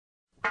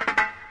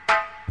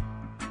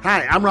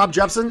Hi, I'm Rob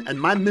Jepson,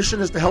 and my mission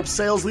is to help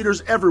sales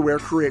leaders everywhere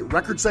create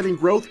record-setting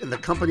growth in the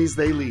companies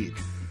they lead.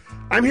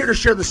 I'm here to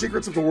share the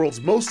secrets of the world's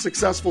most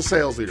successful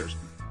sales leaders.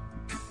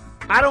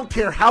 I don't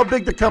care how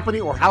big the company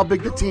or how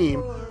big the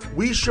team,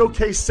 we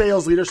showcase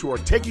sales leaders who are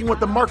taking what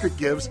the market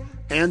gives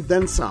and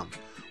then some.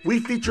 We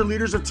feature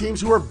leaders of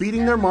teams who are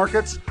beating their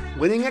markets,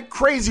 winning at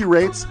crazy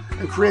rates,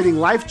 and creating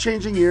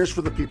life-changing years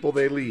for the people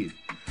they lead.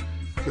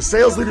 The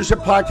Sales Leadership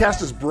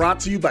Podcast is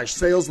brought to you by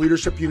Sales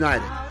Leadership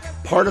United,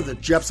 part of the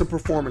Jepson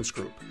Performance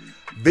Group.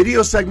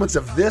 Video segments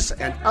of this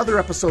and other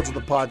episodes of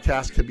the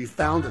podcast can be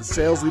found at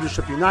Sales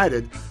Leadership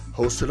United,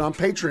 hosted on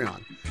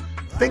Patreon.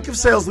 Think of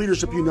Sales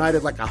Leadership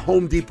United like a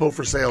Home Depot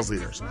for sales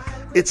leaders.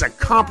 It's a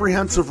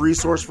comprehensive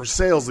resource for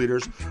sales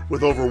leaders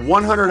with over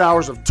 100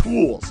 hours of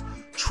tools,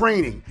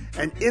 training,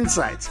 and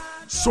insights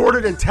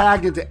sorted and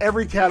tagged into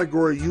every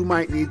category you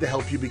might need to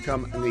help you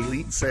become an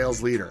elite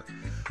sales leader.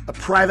 A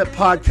private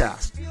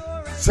podcast,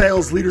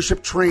 sales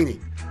leadership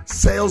training,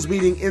 sales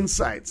meeting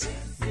insights,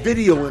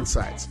 video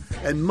insights,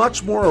 and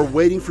much more are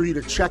waiting for you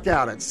to check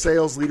out at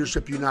Sales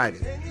Leadership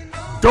United.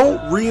 Don't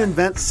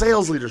reinvent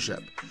sales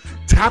leadership.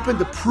 Tap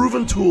into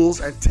proven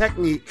tools and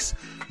techniques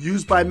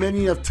used by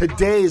many of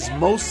today's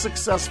most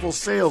successful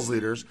sales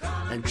leaders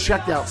and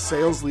check out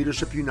Sales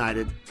Leadership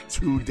United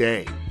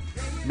today.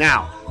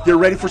 Now, get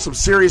ready for some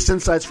serious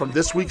insights from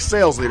this week's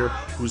sales leader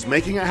who's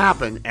making it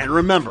happen. And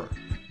remember,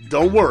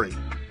 don't worry,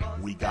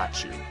 we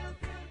got you.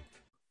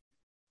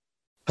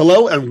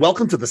 Hello, and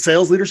welcome to the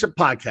Sales Leadership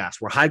Podcast,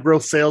 where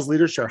high-growth sales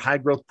leaders share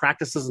high-growth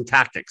practices and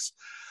tactics.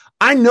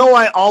 I know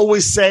I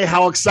always say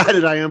how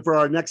excited I am for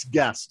our next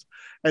guest.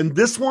 And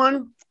this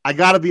one, I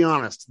got to be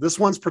honest, this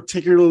one's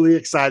particularly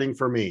exciting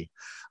for me.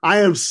 I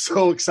am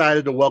so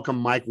excited to welcome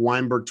Mike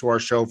Weinberg to our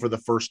show for the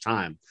first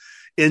time.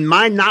 In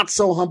my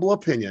not-so-humble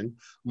opinion,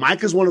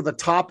 Mike is one of the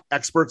top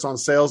experts on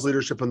sales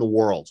leadership in the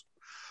world.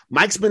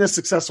 Mike's been a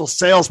successful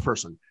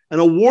salesperson, an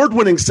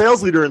award-winning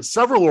sales leader in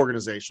several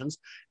organizations,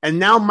 and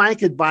now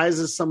Mike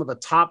advises some of the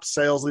top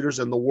sales leaders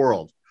in the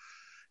world.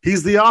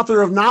 He's the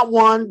author of not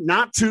one,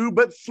 not two,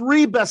 but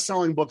 3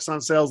 best-selling books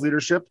on sales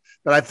leadership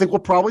that I think we'll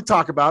probably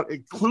talk about,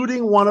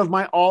 including one of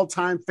my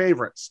all-time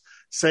favorites,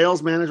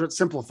 Sales Management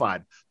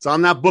Simplified. It's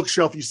on that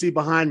bookshelf you see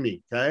behind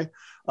me, okay?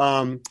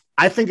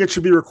 I think it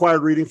should be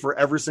required reading for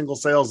every single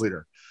sales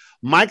leader.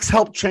 Mike's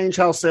helped change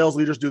how sales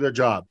leaders do their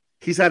job.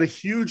 He's had a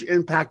huge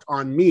impact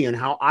on me and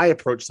how I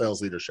approach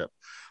sales leadership.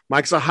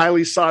 Mike's a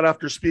highly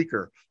sought-after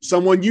speaker,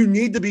 someone you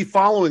need to be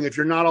following if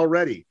you're not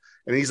already.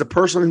 And he's a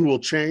person who will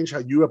change how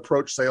you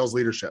approach sales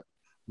leadership.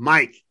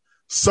 Mike,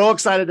 so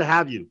excited to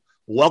have you.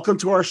 Welcome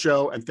to our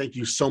show, and thank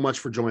you so much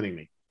for joining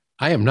me.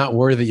 I am not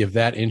worthy of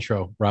that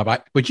intro, Rob.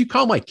 Would you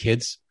call my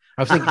kids?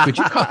 I was thinking, could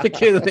you call the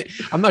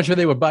kids? I'm not sure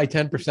they would buy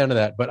 10% of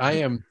that, but I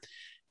am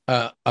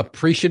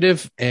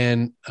appreciative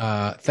and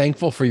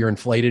thankful for your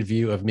inflated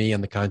view of me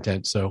and the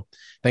content. So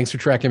thanks for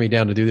tracking me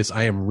down to do this.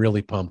 I am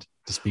really pumped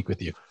to speak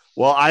with you.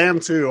 Well, I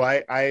am too.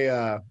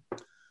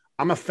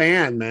 I'm a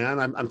fan, man.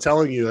 I'm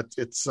telling you,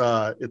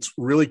 it's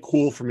really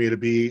cool for me to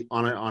be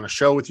on a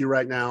show with you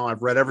right now.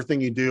 I've read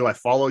everything you do. I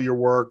follow your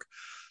work.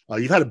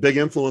 You've had a big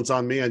influence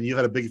on me, and you've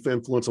had a big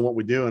influence on what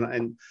we do.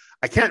 And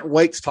I can't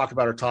wait to talk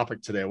about our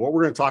topic today. What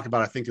we're going to talk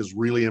about, I think, is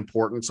really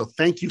important. So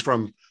thank you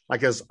from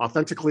as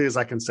authentically as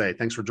I can say.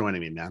 Thanks for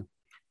joining me, man.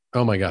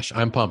 Oh my gosh,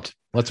 I'm pumped.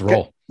 Let's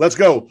roll. Okay, let's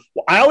go.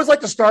 Well, I always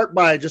like to start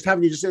by just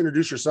having you just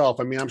introduce yourself.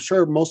 I mean, I'm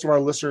sure most of our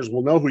listeners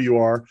will know who you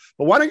are,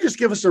 but why don't you just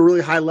give us a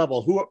really high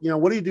level?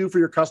 What do you do for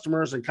your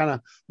customers, and kind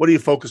of what are you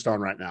focused on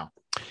right now?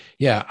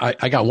 Yeah,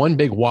 I got one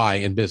big why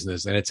in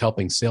business, and it's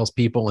helping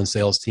salespeople and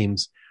sales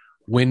teams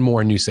win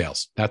more new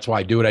sales. That's why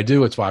I do what I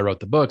do. It's why I wrote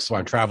the books. It's why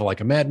I travel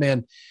like a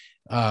madman.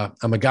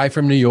 I'm a guy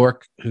from New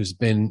York who's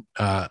been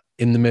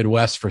in the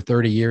Midwest for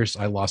 30 years.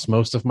 I lost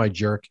most of my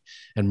jerk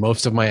and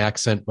most of my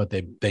accent, but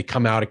they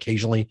come out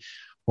occasionally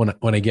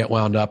when I get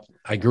wound up.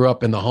 I grew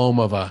up in the home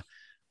of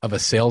a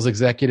sales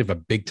executive, a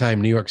big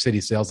time New York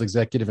City sales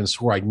executive, and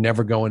swore I'd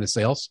never go into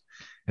sales.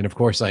 And of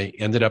course I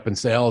ended up in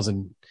sales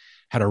and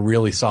had a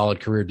really solid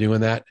career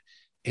doing that.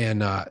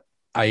 And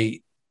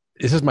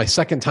this is my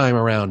second time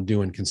around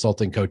doing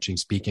consulting, coaching,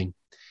 speaking.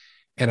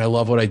 And I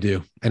love what I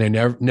do. And I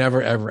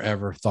never,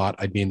 ever thought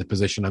I'd be in the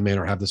position I'm in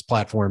or have this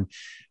platform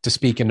to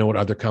speak and know what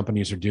other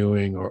companies are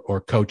doing or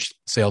coach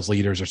sales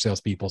leaders or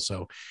salespeople.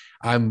 So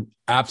I'm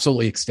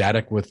absolutely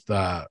ecstatic with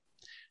kind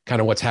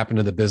of what's happened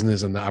to the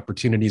business and the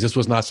opportunities. This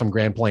was not some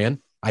grand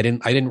plan. I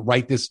didn't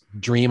write this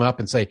dream up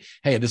and say,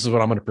 hey, this is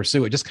what I'm going to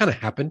pursue. It just kind of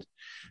happened.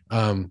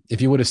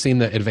 If you would have seen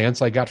the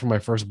advance I got from my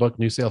first book,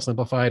 New Sales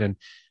Simplified, and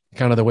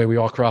kind of the way we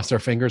all crossed our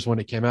fingers when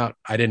it came out,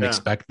 I didn't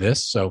expect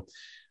this. So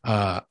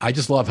I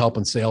just love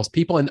helping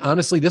salespeople. And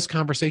honestly, this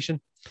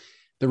conversation,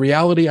 the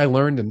reality I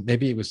learned, and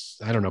maybe it was,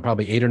 I don't know,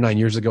 probably 8 or 9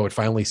 years ago, it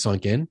finally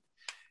sunk in.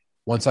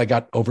 Once I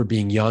got over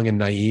being young and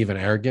naive and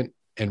arrogant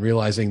and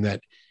realizing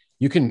that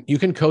you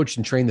can coach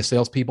and train the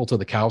salespeople till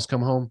the cows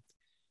come home.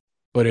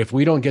 But if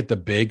we don't get the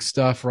big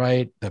stuff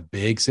right, the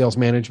big sales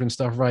management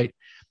stuff right,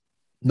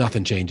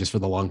 nothing changes for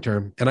the long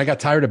term. And I got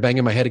tired of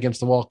banging my head against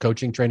the wall,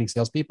 coaching, training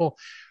salespeople.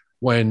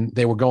 when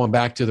they were going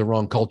back to the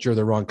wrong culture,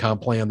 the wrong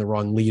comp plan, the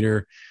wrong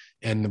leader,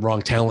 and the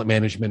wrong talent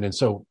management. And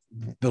so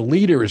the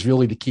leader is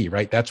really the key,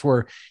 right? That's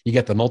where you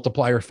get the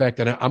multiplier effect.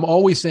 And I'm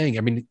always saying,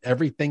 I mean,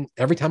 every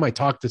time I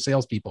talk to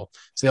salespeople,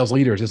 sales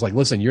leaders, it's like,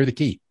 listen, you're the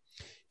key.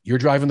 You're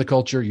driving the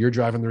culture. You're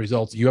driving the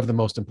results. You have the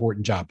most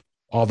important job,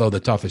 although the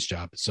toughest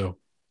job. So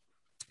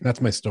that's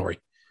my story.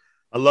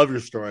 I love your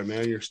story,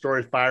 man. Your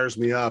story fires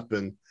me up.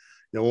 And,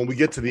 when we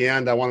get to the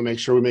end, I want to make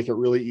sure we make it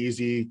really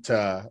easy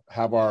to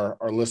have our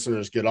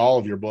listeners get all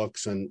of your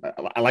books. And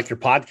I like your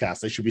podcast.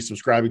 They should be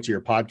subscribing to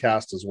your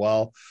podcast as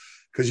well,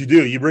 because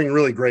you bring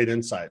really great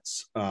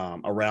insights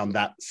around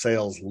that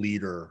sales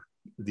leader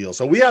deal.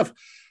 So we got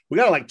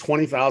like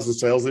 20,000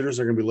 sales leaders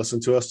that are going to be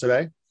listening to us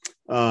today.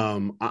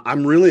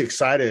 I'm really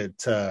excited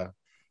to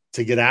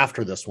get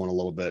after this one a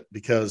little bit,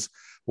 because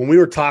when we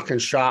were talking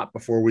shop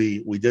before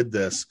we did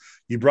this,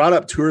 you brought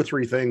up 2 or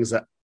 3 things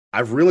that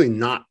I've really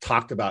not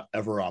talked about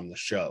ever on the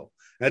show.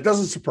 And it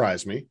doesn't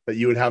surprise me that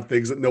you would have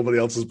things that nobody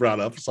else has brought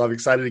up. So I'm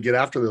excited to get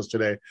after this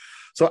today.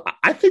 So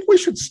I think we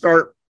should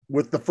start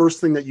with the first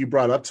thing that you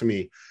brought up to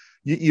me.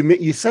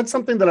 You said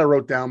something that I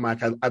wrote down,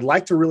 Mike. I'd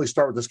like to really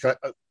start with this.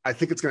 I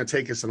think it's going to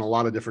take us in a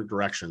lot of different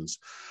directions.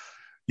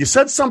 You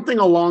said something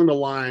along the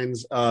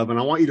lines of, and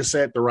I want you to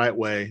say it the right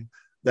way,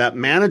 that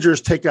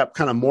managers take up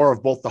kind of more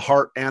of both the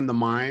heart and the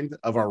mind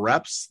of our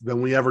reps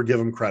than we ever give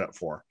them credit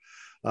for.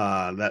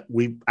 That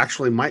we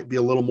actually might be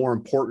a little more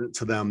important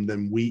to them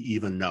than we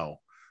even know.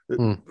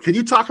 Can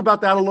you talk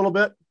about that a little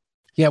bit?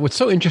 Yeah. What's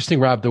so interesting,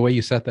 Rob, the way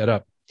you set that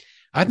up,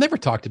 I've never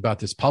talked about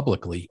this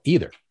publicly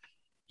either.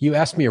 You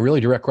asked me a really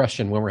direct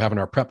question when we were having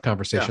our prep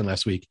conversation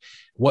last week.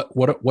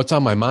 What's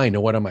on my mind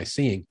and what am I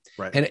seeing?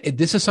 Right. And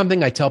this is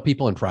something I tell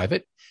people in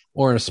private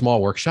or in a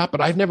small workshop, but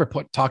I've never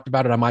talked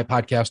about it on my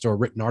podcast or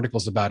written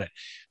articles about it.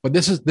 But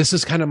this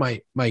is kind of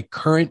my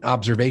current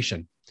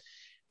observation.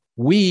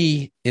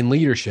 We in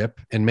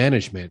leadership and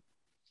management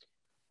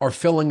are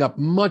filling up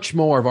much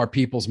more of our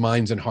people's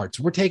minds and hearts.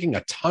 We're taking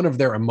a ton of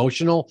their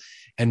emotional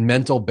and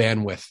mental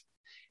bandwidth,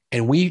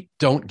 and we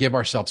don't give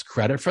ourselves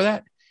credit for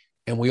that.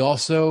 And we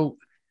also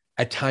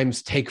at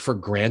times take for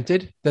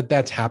granted that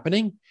that's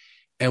happening,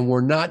 and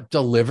we're not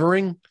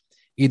delivering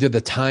either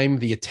the time,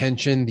 the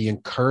attention, the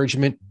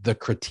encouragement, the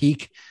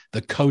critique,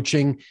 the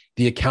coaching,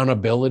 the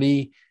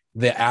accountability,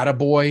 the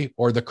attaboy,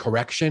 or the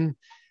correction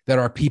that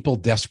our people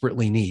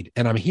desperately need.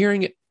 And I'm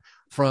hearing it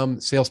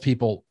from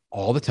salespeople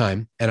all the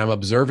time, and I'm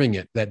observing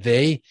it that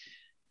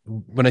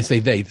when I say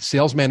the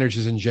sales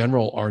managers in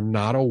general are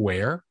not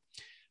aware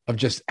of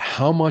just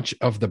how much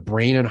of the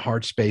brain and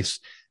heart space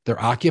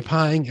they're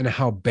occupying and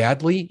how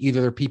badly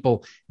either their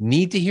people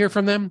need to hear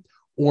from them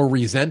or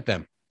resent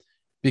them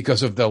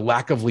because of the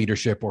lack of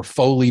leadership or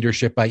faux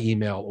leadership by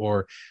email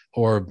or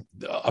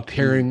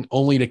appearing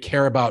only to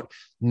care about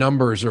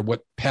numbers or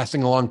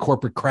passing along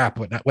corporate crap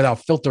without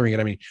filtering it.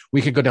 I mean,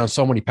 we could go down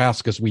so many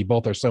paths because we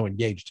both are so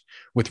engaged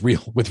with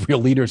real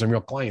leaders and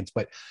real clients,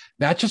 but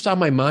that's just on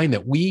my mind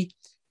that we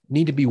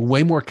need to be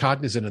way more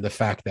cognizant of the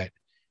fact that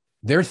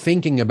they're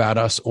thinking about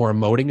us or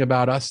emoting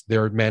about us,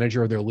 their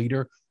manager or their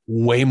leader,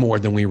 way more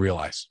than we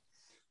realize.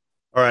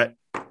 All right.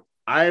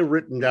 I've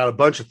written down a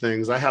bunch of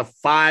things. I have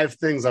 5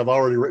 things I've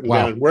already written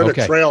down. We're the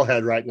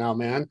trailhead right now,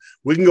 man.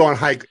 We can go on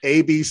hike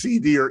A, B, C,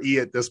 D, or E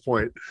at this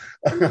point.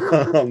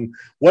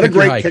 What a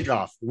great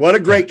kickoff. What a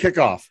great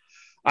kickoff.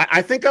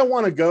 I think I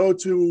want to go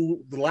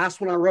to the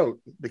last one I wrote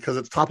because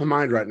it's top of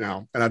mind right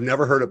now, and I've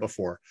never heard it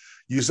before.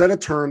 You said a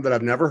term that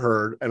I've never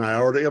heard, and I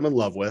already am in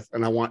love with,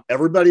 and I want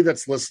everybody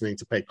that's listening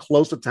to pay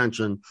close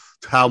attention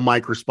to how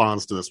Mike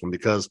responds to this one,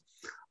 because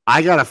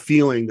I got a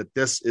feeling that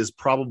this is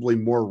probably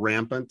more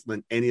rampant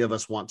than any of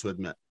us want to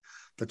admit.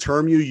 The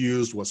term you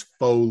used was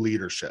faux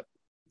leadership.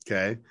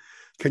 Okay.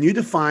 Can you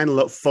define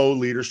faux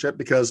leadership?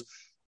 Because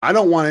I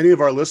don't want any of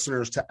our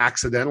listeners to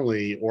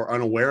accidentally or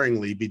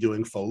unawareingly be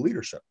doing faux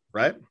leadership,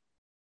 right?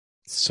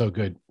 So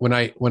good. When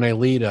I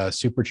lead a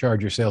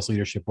Supercharge Your Sales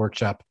Leadership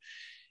workshop,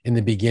 in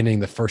the beginning,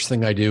 the first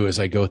thing I do is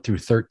I go through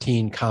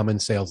 13 common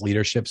sales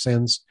leadership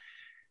sins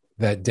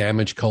that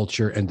damage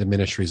culture and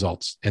diminish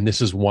results. And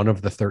this is one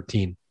of the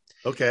 13.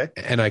 Okay.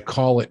 And I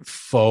call it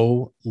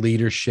faux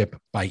leadership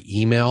by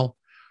email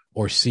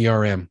or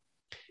CRM.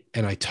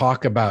 And I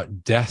talk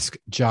about desk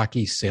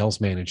jockey sales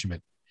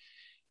management.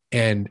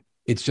 And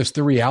it's just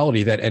the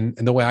reality that, and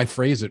the way I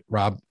phrase it,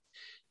 Rob,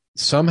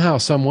 somehow,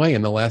 some way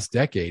in the last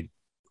decade,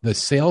 the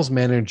sales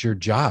manager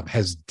job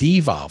has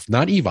devolved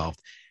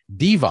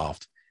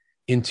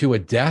into a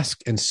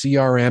desk and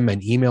CRM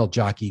and email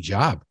jockey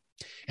job.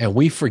 And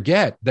we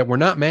forget that we're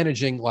not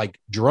managing like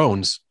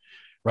drones,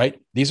 right?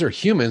 These are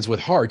humans with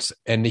hearts,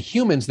 and the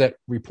humans that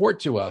report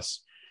to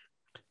us,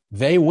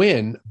 they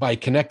win by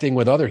connecting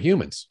with other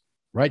humans,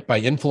 right? By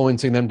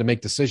influencing them to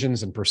make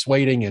decisions and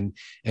persuading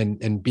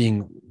and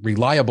being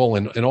reliable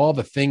and all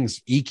the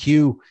things,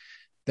 EQ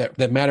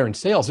that matter in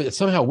sales. It's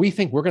somehow we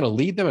think we're going to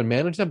lead them and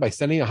manage them by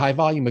sending a high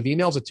volume of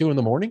emails at 2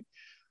 a.m.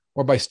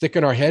 or by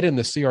sticking our head in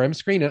the CRM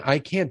screen. And I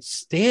can't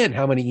stand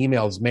how many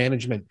emails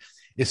management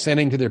is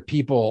sending to their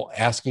people,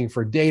 asking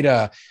for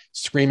data,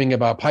 screaming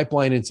about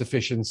pipeline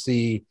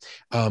insufficiency,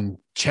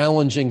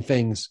 challenging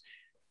things.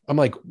 I'm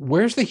like,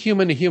 where's the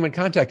human to human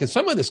contact? And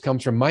some of this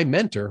comes from my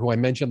mentor, who I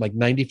mentioned like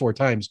 94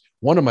 times.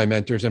 One of my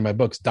mentors in my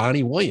books,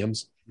 Donnie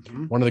Williams,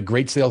 one of the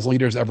great sales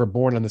leaders ever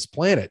born on this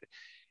planet.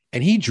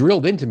 And he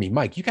drilled into me,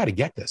 Mike, you got to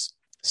get this.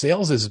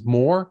 Sales is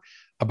more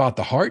about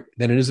the heart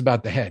than it is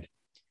about the head.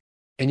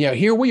 And yet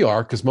here we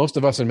are, because most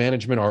of us in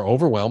management are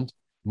overwhelmed.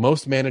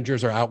 Most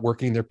managers are out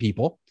working their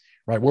people,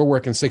 right? We're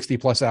working 60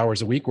 plus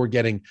hours a week. We're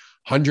getting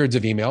hundreds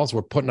of emails.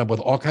 We're putting up with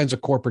all kinds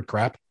of corporate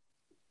crap.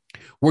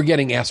 We're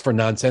getting asked for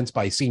nonsense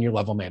by senior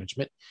level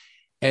management.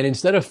 And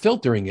instead of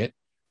filtering it,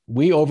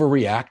 we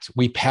overreact.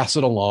 We pass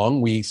it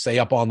along. We stay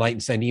up all night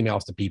and send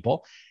emails to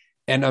people.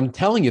 And I'm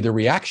telling you, the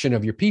reaction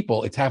of your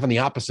people, it's having the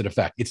opposite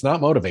effect. It's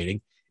not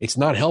motivating. It's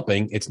not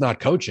helping. It's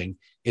not coaching.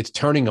 It's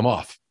turning them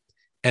off.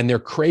 And they're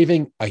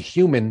craving a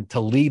human to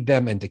lead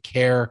them and to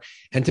care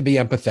and to be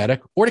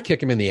empathetic, or to kick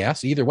them in the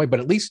ass, either way. But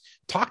at least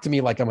talk to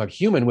me like I'm a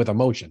human with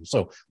emotion.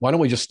 So why don't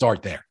we just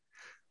start there?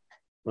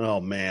 Oh,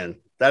 man.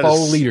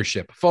 Faux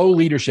leadership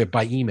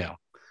by email.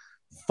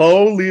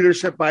 Faux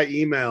leadership by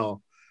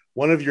email.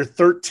 One of your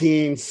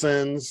 13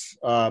 sins,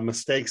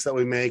 mistakes that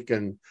we make.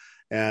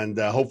 And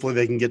hopefully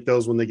they can get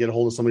those when they get a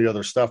hold of some of the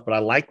other stuff. But I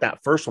like that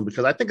first one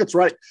because I think it's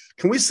right.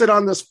 Can we sit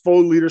on this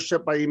faux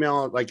leadership by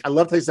email? Like, I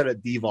love how you said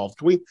it devolved.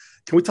 Can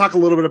we talk a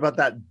little bit about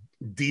that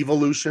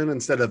devolution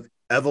instead of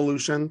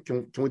evolution?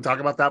 Can we talk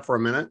about that for a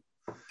minute?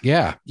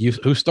 Yeah.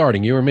 Who's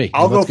starting? You or me?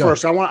 I'll go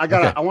first. I want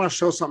to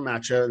show something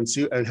at you and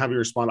see and have you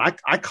respond.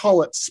 I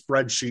call it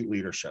spreadsheet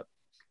leadership.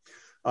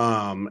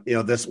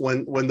 This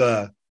when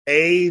the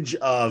age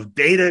of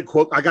data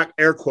quote, I got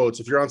air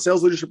quotes. If you're on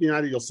Sales Leadership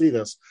United, you'll see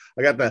this.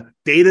 I got the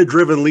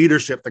data-driven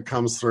leadership that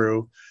comes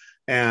through.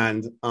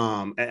 And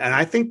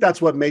I think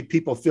that's what made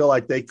people feel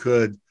like they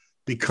could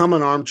become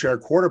an armchair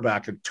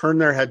quarterback and turn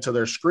their head to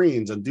their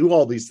screens and do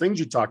all these things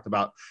you talked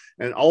about.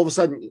 And all of a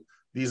sudden,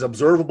 these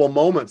observable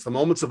moments, the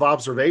moments of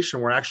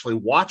observation where actually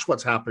watch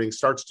what's happening,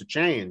 starts to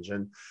change.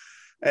 And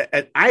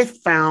I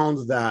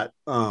found that,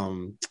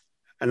 and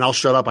I'll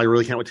shut up. I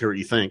really can't wait to hear what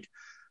you think.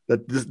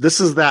 That this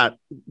is that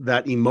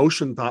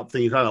emotion thought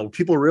thing you talk about.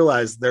 People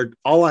realize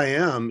all I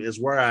am is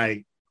where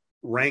I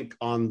rank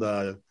on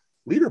the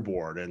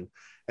leaderboard,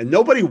 and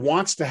nobody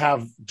wants to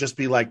have just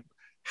be like,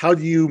 how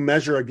do you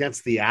measure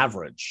against the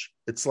average?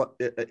 It's like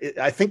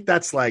I think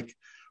that's like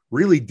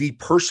really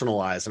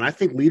depersonalized, and I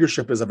think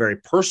leadership is a very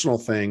personal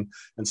thing,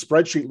 and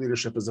spreadsheet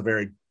leadership is a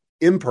very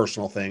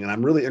impersonal thing. And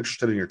I'm really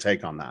interested in your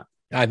take on that.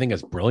 I think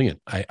it's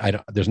brilliant.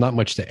 There's not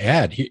much to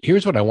add.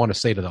 Here's what I want to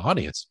say to the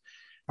audience.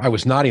 I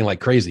was nodding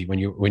like crazy when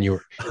you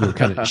were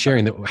kind of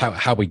sharing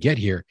how we get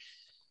here.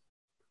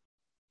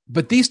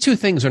 But these two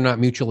things are not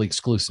mutually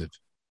exclusive.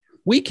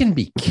 We can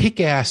be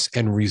kick-ass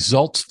and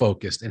results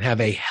focused and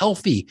have a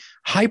healthy,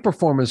 high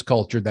performance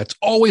culture that's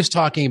always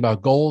talking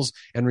about goals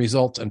and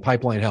results and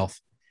pipeline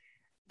health,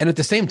 and at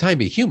the same time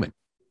be human,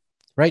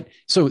 right?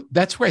 So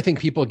that's where I think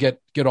people get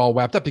all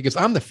wrapped up, because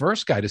I'm the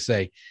first guy to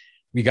say,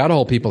 we got to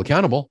hold people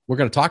accountable. We're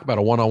going to talk about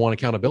a one-on-one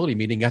accountability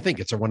meeting. I think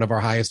it's one of our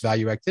highest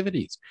value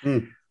activities.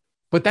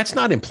 But that's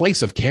not in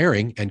place of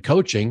caring and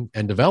coaching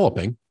and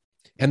developing.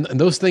 And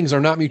those things are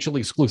not mutually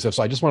exclusive.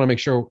 So I just want to make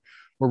sure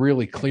we're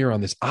really clear on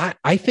this.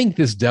 I think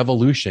this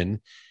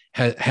devolution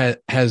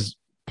has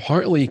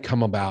partly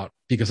come about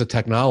because of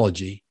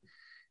technology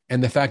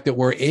and the fact that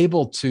we're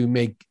able to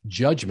make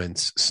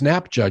judgments,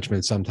 snap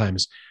judgments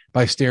sometimes,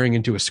 by staring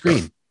into a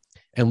screen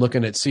and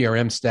looking at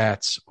CRM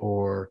stats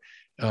or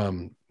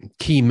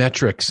key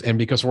metrics. And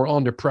because we're all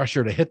under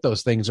pressure to hit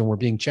those things and we're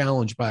being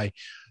challenged by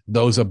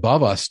those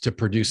above us to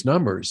produce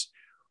numbers,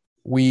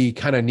 we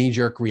kind of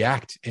knee-jerk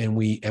react and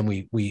we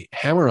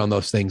hammer on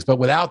those things, but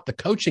without the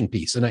coaching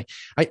piece. And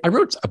I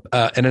wrote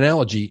an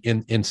analogy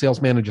in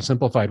Sales Manager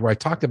Simplified where I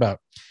talked about,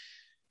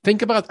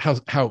 think about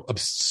how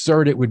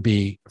absurd it would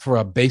be for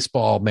a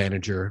baseball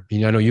manager. I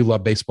know you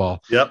love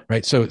baseball, yep.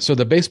 Right? So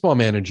the baseball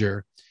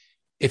manager,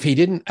 if he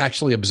didn't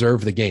actually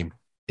observe the game,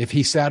 if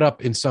he sat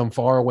up in some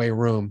faraway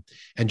room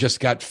and just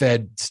got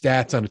fed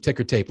stats on a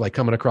ticker tape, like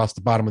coming across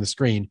the bottom of the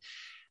screen,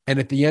 and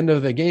at the end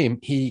of the game,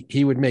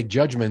 he would make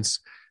judgments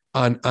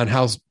on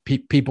how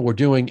people were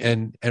doing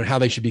and how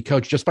they should be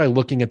coached just by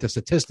looking at the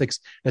statistics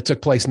that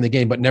took place in the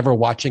game, but never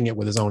watching it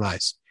with his own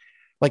eyes.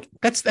 Like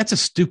that's a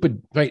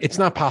stupid, right? It's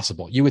not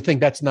possible. You would think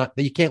that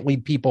you can't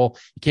lead people.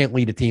 You can't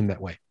lead a team that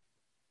way.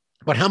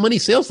 But how many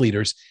sales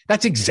leaders,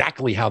 that's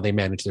exactly how they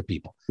manage their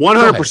people.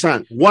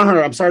 100%.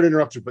 100. I'm sorry to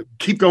interrupt you, but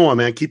keep going,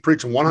 man. Keep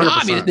preaching. 100%. No,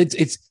 I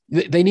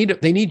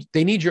mean,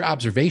 they need your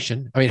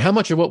observation. I mean, how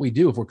much of what we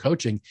do if we're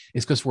coaching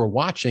is because we're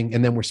watching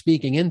and then we're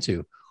speaking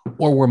into,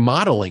 or we're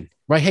modeling,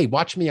 right? Hey,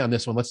 watch me on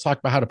this one. Let's talk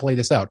about how to play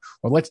this out,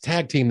 or let's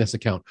tag team this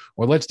account,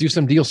 or let's do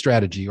some deal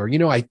strategy. Or,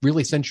 I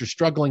really sense you're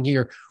struggling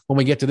here when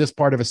we get to this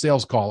part of a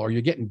sales call, or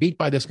you're getting beat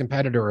by this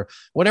competitor, or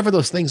whatever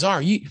those things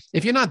are.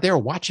 If you're not there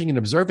watching and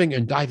observing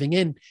and diving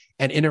in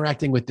and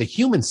interacting with the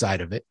human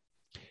side of it,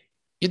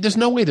 there's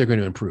no way they're going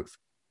to improve.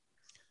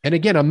 And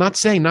again, I'm not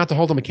saying not to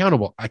hold them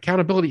accountable.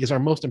 Accountability is our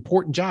most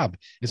important job,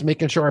 is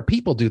making sure our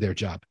people do their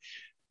job,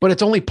 but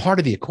it's only part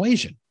of the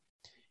equation.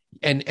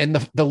 And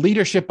the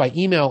leadership by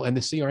email and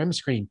the CRM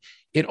screen,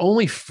 it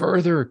only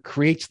further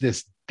creates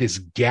this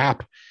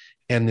gap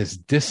and this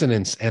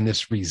dissonance and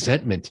this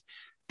resentment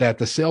that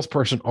the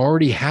salesperson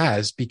already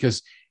has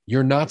because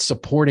you're not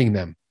supporting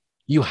them.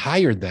 You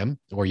hired them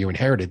or you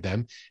inherited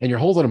them and you're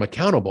holding them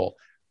accountable,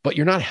 but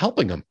you're not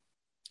helping them.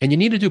 And you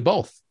need to do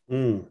both.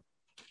 We're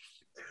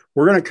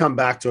going to come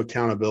back to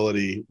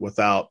accountability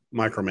without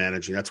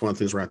micromanaging. That's one of the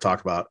things we're going to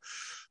talk about.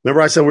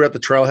 Remember I said we were at the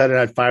trailhead and I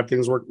had 5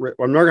 things.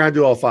 I'm not going to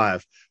do all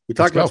 5. We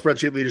talked about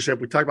spreadsheet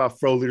leadership. We talked about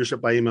flow leadership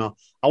by email.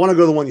 I want to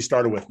go to the one you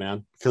started with,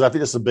 man, because I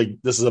think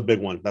this is a big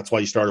one. That's why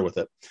you started with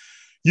it.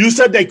 You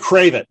said they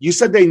crave it. You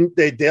said they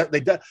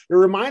it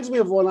reminds me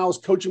of when I was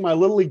coaching my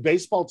little league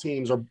baseball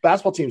teams or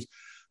basketball teams.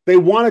 They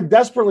wanted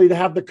desperately to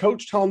have the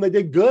coach tell them they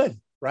did good,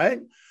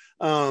 right?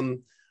 I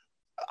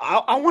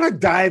want to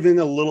dive in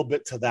a little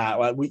bit to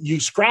that. You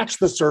scratched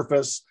the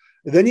surface.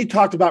 Then you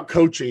talked about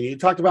coaching. You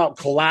talked about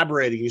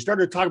collaborating. You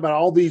started to talk about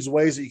all these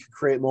ways that you can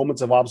create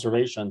moments of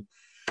observation.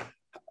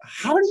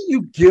 How do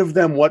you give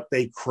them what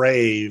they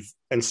crave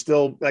and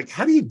still, like,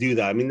 how do you do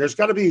that? I mean, there's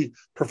got to be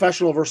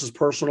professional versus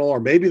personal,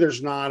 or maybe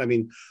there's not. I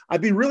mean,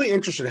 I'd be really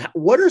interested.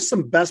 What are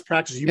some best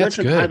practices? You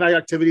mentioned high value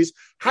activities.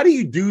 How do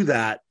you do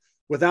that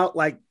without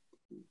like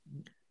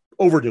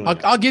overdoing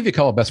it? I'll give you a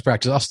couple of best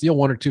practices. I'll steal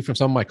 1 or 2 from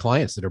some of my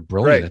clients that are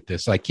brilliant at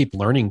this. I keep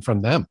learning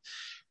from them.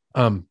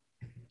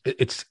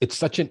 It's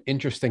such an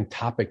interesting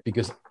topic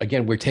because,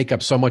 again, we take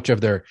up so much of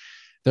their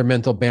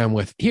mental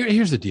bandwidth.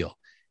 Here's the deal.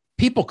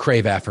 People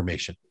crave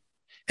affirmation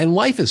and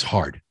life is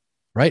hard,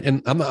 right?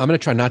 And I'm going to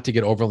try not to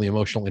get overly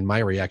emotional in my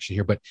reaction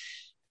here, but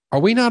are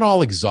we not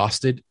all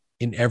exhausted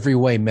in every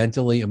way,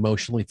 mentally,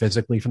 emotionally,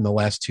 physically from the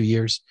last 2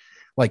 years?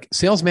 Like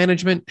sales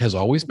management has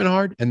always been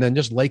hard. And then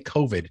just lay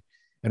COVID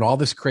and all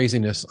this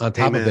craziness on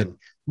top of it.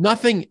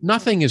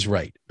 Nothing is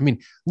right. I mean,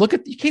 you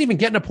can't even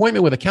get an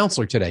appointment with a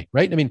counselor today,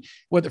 right? I mean,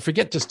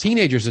 forget just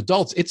teenagers,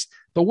 adults,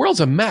 the world's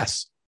a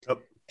mess. Yep.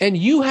 And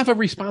you have a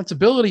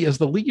responsibility as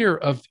the leader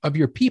of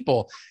your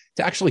people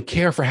to actually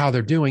care for how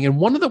they're doing. And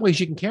one of the ways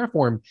you can care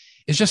for them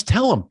is just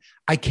tell them,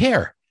 I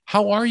care.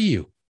 How are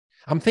you?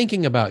 I'm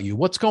thinking about you.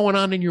 What's going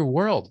on in your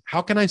world?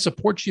 How can I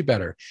support you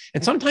better?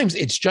 And sometimes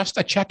it's just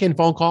a check-in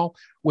phone call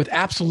with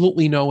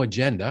absolutely no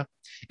agenda.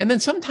 And then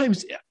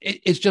sometimes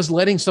it's just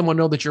letting someone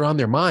know that you're on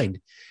their mind,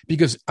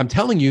 because I'm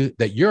telling you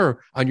that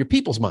you're on your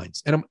people's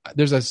minds. And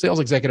there's a sales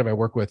executive I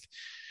work with,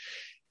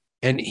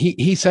 and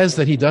he says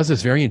that he does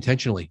this very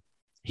intentionally.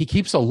 He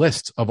keeps a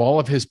list of all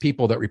of his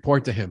people that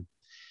report to him.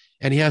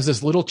 And he has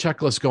this little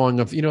checklist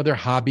going of, their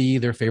hobby,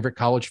 their favorite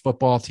college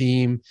football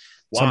team,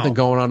 something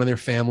going on in their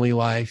family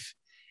life.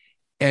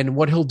 And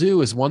what he'll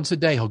do is once a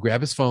day, he'll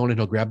grab his phone and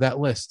he'll grab that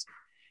list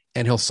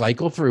and he'll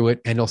cycle through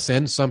it and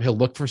he'll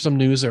look for some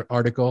news or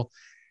article,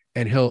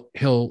 and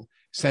he'll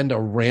send a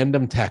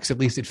random text. At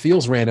least it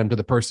feels random to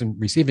the person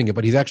receiving it,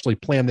 but he's actually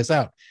planned this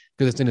out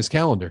because it's in his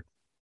calendar.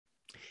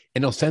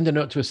 And he'll send a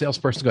note to a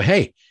salesperson, go,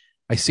 hey,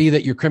 I see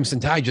that your Crimson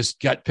Tide just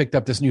picked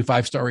up this new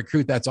 5-star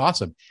recruit. That's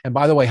awesome. And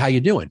by the way, how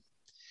you doing?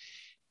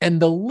 And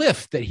the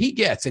lift that he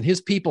gets in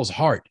his people's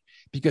heart,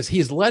 because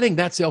he's letting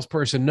that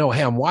salesperson know,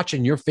 hey, I'm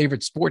watching your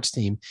favorite sports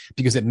team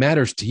because it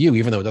matters to you,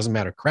 even though it doesn't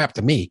matter crap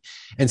to me.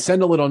 And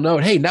send a little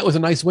note, hey, that was a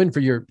nice win for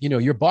your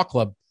ball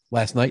club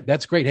last night.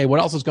 That's great. Hey, what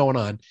else is going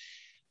on?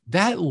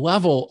 That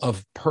level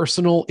of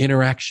personal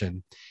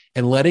interaction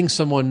and letting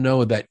someone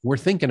know that we're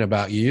thinking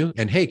about you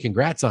and, hey,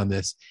 congrats on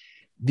this.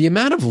 The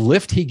amount of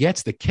lift he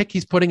gets, the kick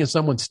he's putting in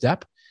someone's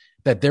step,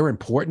 that they're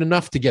important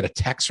enough to get a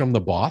text from the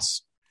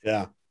boss.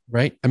 Yeah.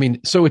 Right. I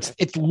mean, so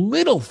it's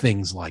little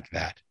things like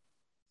that.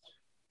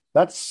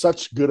 That's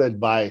such good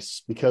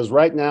advice, because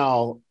right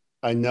now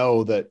I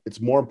know that it's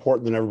more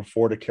important than ever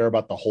before to care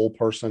about the whole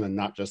person and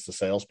not just the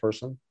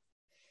salesperson.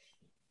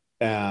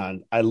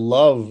 And I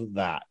love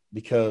that,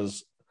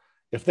 because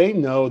if they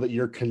know that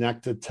you're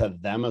connected to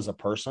them as a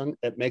person,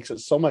 it makes it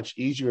so much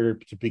easier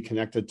to be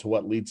connected to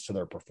what leads to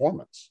their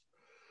performance.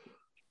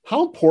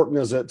 How important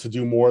is it to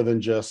do more than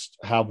just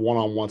have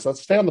one-on-ones?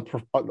 Let's stay on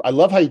I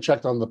love how you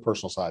checked on the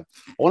personal side.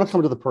 I want to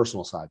come to the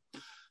personal side.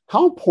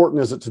 How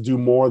important is it to do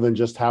more than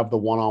just have the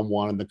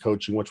one-on-one and the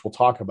coaching, which we'll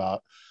talk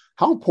about?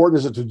 How important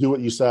is it to do what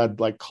you said,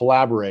 like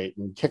collaborate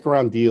and kick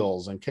around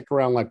deals and kick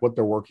around like what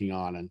they're working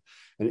on and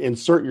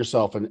insert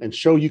yourself and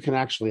show you can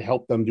actually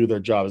help them do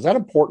their job? Is that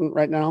important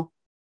right now?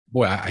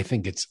 Boy, I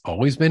think it's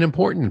always been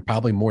important, and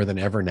probably more than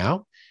ever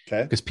now.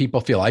 Okay. Because people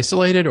feel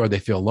isolated, or they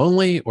feel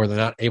lonely, or they're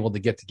not able to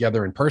get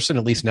together in person.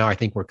 At least now I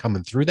think we're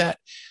coming through that.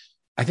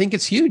 I think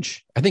it's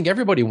huge. I think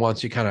everybody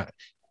wants you kind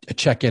of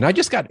check in.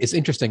 It's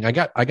interesting. I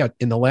got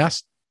in the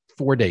last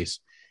 4 days,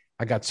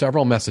 I got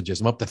several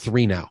messages. I'm up to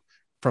 3 now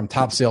from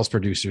top sales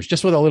producers,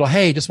 just with a little,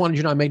 hey, just wanted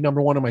you to know I made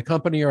number 1 in my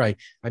company, or I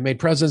made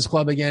President's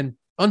Club again,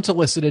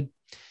 unsolicited.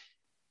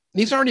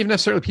 These aren't even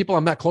necessarily people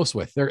I'm that close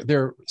with.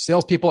 They're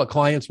salespeople at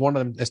clients. One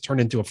of them has turned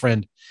into a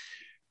friend,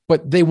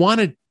 but they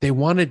wanted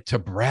to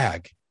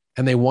brag.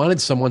 and they wanted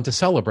someone to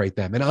celebrate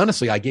them. And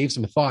honestly, I gave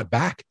some thought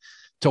back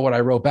to what I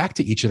wrote back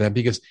to each of them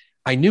because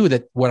I knew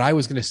that what I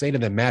was going to say to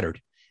them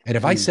mattered. And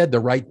if I said the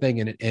right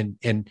thing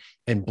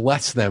and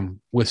bless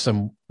them with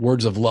some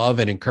words of love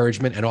and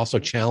encouragement and also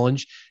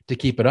challenge to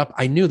keep it up,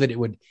 I knew that it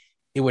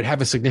would have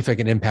a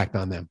significant impact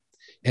on them.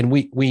 And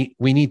we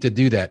need to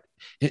do that.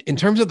 In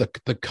terms of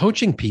the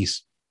coaching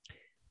piece,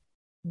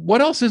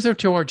 what else is there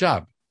to our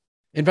job?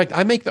 In fact,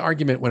 I make the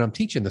argument when I'm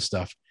teaching this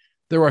stuff,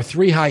 there are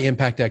 3 high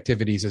impact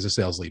activities as a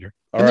sales leader.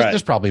 And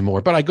there's probably more,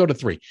 but I go to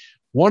 3.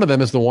 One of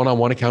them is the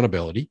one-on-one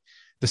accountability.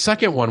 The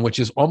second one, which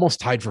is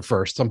almost tied for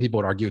first, some people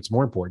would argue it's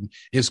more important,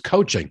 is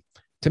coaching.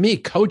 To me,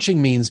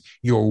 coaching means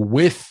you're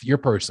with your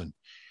person.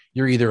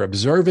 You're either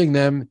observing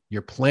them,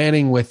 you're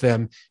planning with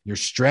them, you're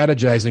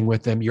strategizing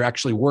with them, you're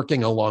actually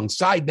working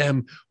alongside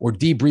them or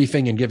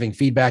debriefing and giving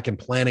feedback and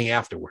planning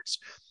afterwards.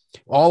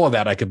 All of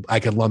that I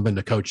could lump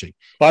into coaching.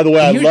 By the way,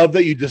 I love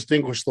that you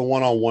distinguish the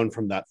one-on-one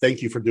from that.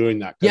 Thank you for doing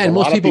that. Yeah, and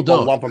most people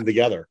don't lump them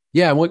together.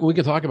 Yeah, we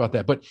can talk about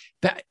that. But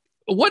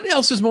what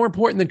else is more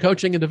important than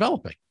coaching and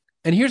developing?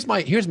 And here's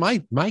my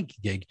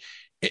gig.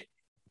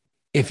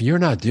 If you're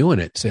not doing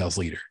it, sales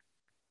leader,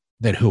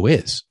 then who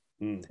is?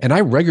 And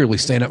I regularly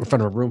stand up in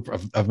front of a room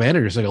of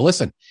managers and go,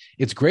 listen,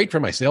 it's great for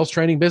my sales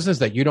training business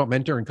that you don't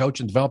mentor and coach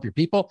and develop your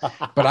people,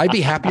 but I'd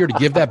be happier to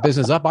give that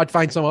business up. I'd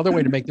find some other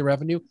way to make the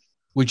revenue.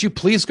 Would you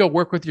please go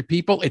work with your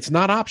people? It's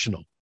not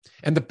optional.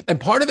 And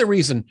part of the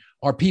reason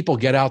our people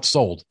get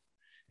outsold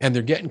and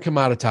they're getting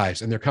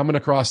commoditized and they're coming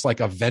across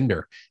like a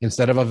vendor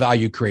instead of a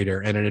value creator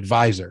and an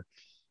advisor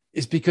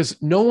is because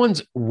no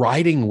one's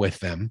riding with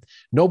them.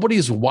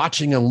 Nobody's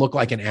watching them look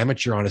like an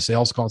amateur on a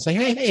sales call and say,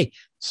 hey,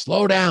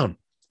 slow down.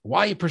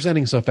 Why are you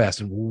presenting so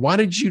fast? And why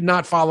did you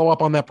not follow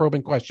up on that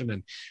probing question?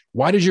 And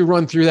why did you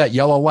run through that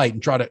yellow light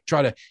and try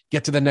to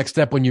get to the next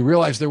step when you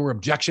realized there were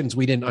objections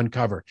we didn't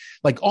uncover?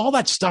 Like all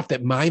that stuff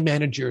that my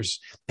managers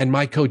and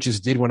my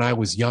coaches did when I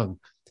was young.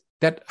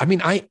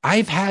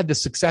 I've had the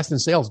success in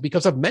sales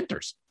because of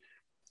mentors,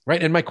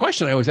 right? And my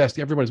question I always ask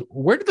everyone is,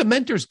 where did the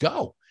mentors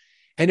go?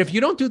 And if you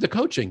don't do the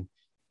coaching,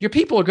 your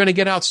people are going to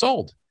get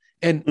outsold.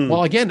 And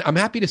while again, I'm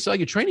happy to sell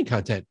you training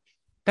content,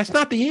 that's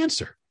not the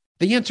answer.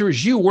 The answer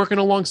is you working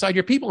alongside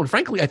your people. And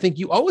frankly, I think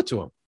you owe it to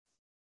them.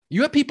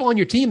 You have people on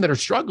your team that are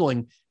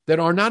struggling, that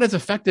are not as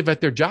effective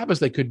at their job as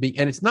they could be.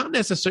 And it's not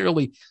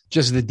necessarily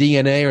just the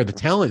DNA or the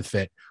talent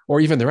fit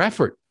or even their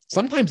effort.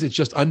 Sometimes it's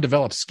just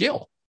undeveloped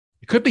skill.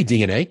 It could be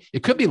DNA.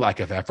 It could be lack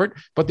of effort,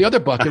 but the other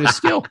bucket is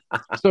skill.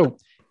 So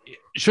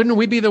shouldn't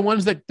we be the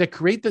ones that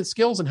create the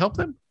skills and help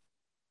them?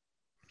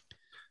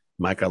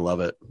 Mike, I love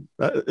it.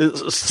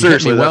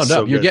 Seriously, wound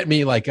up. You're getting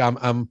me like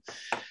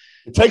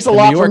it takes a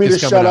lot for me to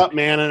shut up,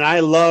 man. And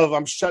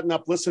I'm shutting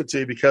up listening to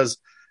you because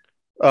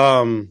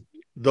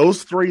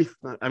those 3,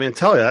 I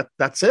tell you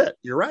that's it.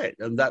 You're right.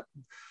 And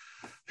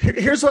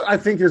here's what I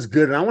think is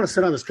good. And I want to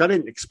sit on this because I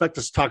didn't expect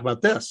us to talk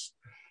about this.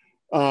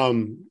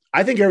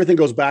 I think everything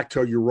goes back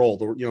to your role.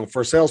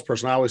 For a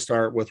salesperson, I always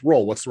start with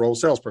role. What's the role of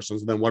a salesperson?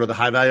 And then what are the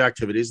high value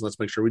activities? And let's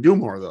make sure we do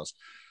more of those.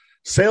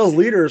 Sales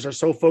leaders are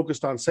so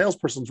focused on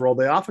salesperson's role,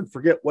 they often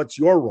forget what's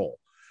your role.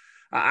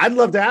 I'd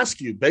love to ask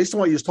you, based on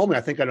what you just told me,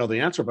 I think I know the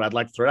answer, but I'd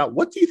like to throw it out.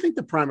 What do you think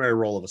the primary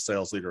role of a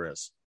sales leader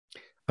is?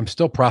 I'm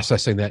still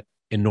processing that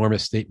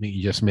enormous statement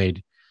you just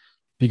made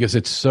because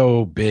it's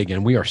so big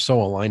and we are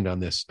so aligned on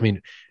this.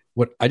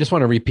 I just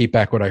want to repeat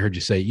back what I heard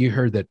you say. You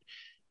heard that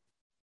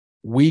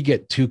we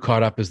get too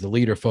caught up as the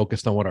leader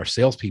focused on what our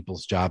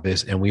salespeople's job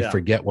is and we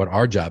forget what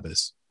our job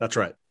is. That's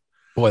right.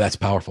 Boy, that's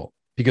powerful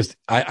because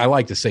I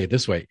like to say it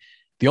this way.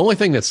 The only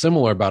thing that's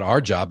similar about our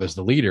job as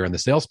the leader and the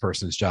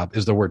salesperson's job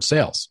is the word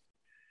sales.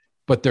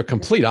 But they're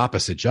complete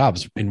opposite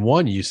jobs. In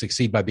one, you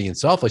succeed by being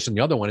selfish, and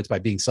the other one, it's by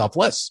being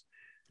selfless,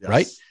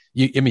 right?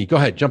 Go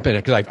ahead, jump in,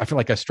 because I feel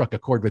like I struck a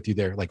chord with you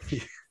there, like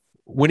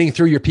winning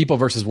through your people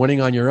versus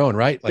winning on your own,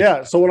 right?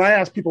 So when I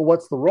ask people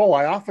what's the role,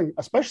 I often,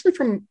 especially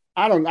from,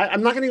 I'm not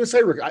going to even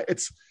say, Rick,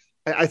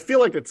 I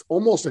feel like it's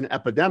almost an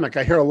epidemic.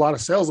 I hear a lot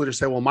of sales leaders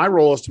say, well, my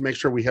role is to make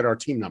sure we hit our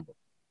team number.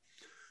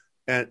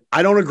 And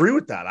I don't agree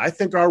with that. I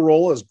think our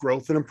role is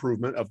growth and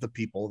improvement of the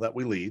people that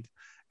we lead.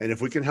 And if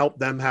we can help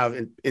them have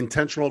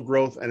intentional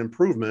growth and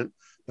improvement,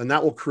 then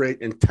that will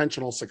create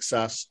intentional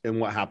success in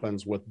what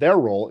happens with their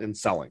role in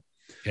selling.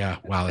 Yeah.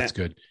 Wow. That's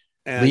good.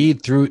 And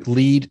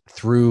lead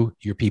through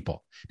your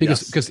people,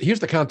 because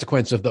here's the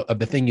consequence of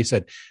the thing you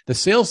said. The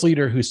sales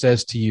leader who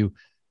says to you,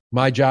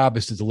 my job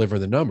is to deliver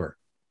the number.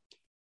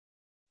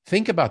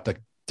 Think about the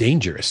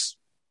dangerous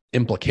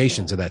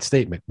implications of that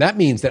statement. That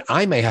means that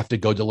I may have to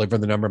go deliver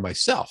the number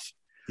myself,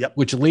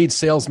 which leads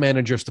sales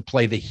managers to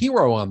play the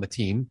hero on the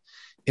team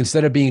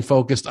instead of being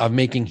focused on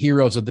making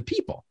heroes of the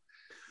people.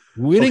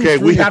 We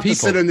have to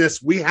sit in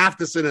this.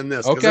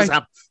 Okay.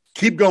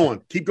 Keep going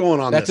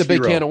on That's this. That's a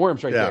big can of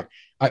worms right there.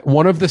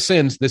 One of the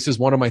sins, this is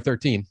one of my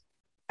 13.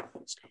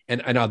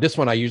 And I know this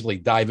one I usually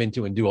dive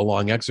into and do a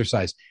long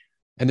exercise.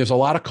 And there's a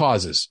lot of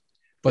causes,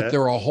 but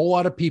there are a whole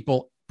lot of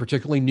people,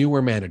 particularly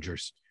newer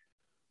managers,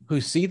 who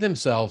see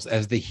themselves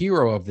as the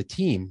hero of the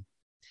team.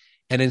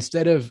 And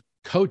instead of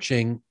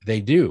coaching,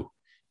 they do.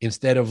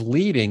 Instead of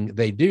leading,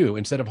 they do.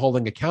 Instead of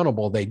holding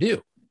accountable, they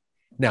do.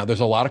 Now, there's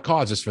a lot of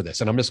causes for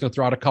this, and I'm just going to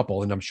throw out a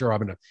couple, and I'm sure I'm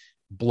going to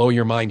blow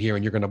your mind here,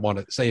 and you're going to want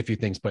to say a few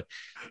things, but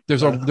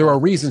there are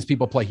reasons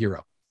people play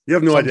hero. You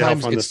have no idea how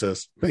fun this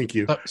is. Thank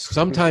you.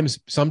 Sometimes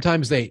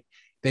they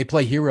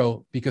play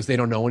hero because they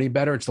don't know any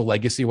better. It's the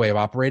legacy way of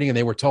operating, and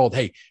they were told,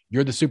 hey,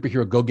 you're the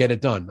superhero, go get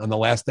it done. On the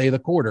last day of the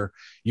quarter,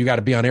 you got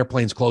to be on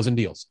airplanes closing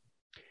deals.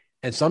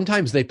 And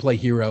sometimes they play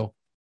hero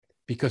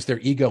because their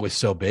ego is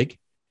so big,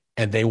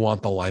 and they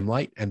want the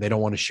limelight, and they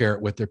don't want to share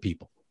it with their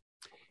people.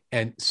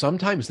 And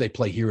sometimes they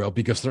play hero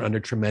because they're under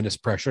tremendous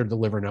pressure to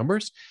deliver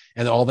numbers,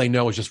 and all they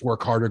know is just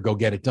work harder, go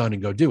get it done,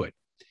 and go do it.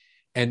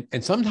 And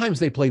sometimes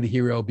they play the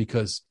hero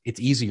because it's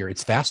easier,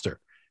 it's faster,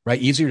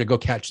 right? Easier to go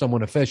catch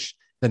someone a fish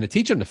than to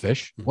teach them to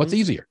fish. Mm-hmm. What's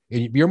easier?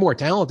 If you're more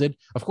talented,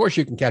 of course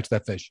you can catch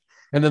that fish.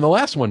 And then the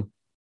last one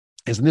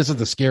is, and this is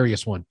the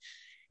scariest one,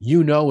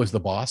 as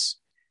the boss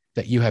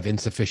that you have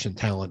insufficient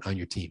talent on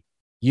your team.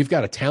 You've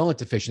got a talent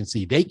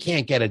deficiency. They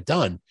can't get it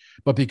done.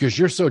 But because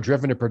you're so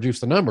driven to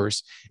produce the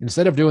numbers,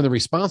 instead of doing the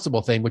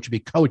responsible thing, which would be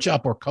coach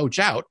up or coach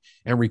out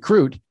and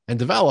recruit and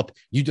develop,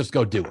 you just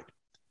go do it.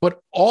 But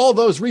all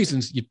those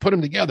reasons, you put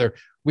them together.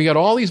 We got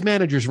all these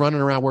managers running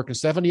around working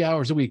 70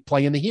 hours a week,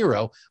 playing the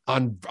hero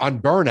on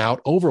burnout,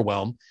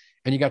 overwhelm.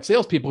 And you got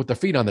salespeople with their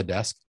feet on the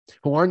desk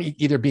who aren't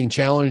either being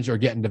challenged or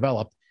getting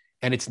developed.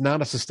 And it's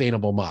not a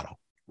sustainable model.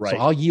 Right. So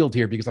I'll yield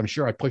here because I'm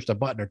sure I pushed a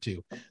button or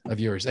two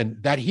of yours.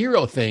 And that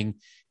hero thing,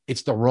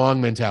 it's the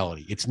wrong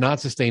mentality. It's not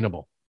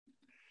sustainable.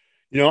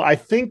 I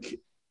think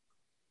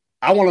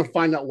I want to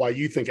find out why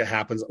you think it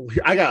happens.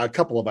 I got a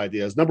couple of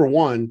ideas. Number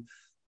one,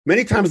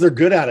 many times they're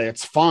good at it.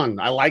 It's fun.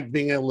 I like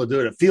being able to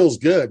do it. It feels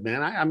good,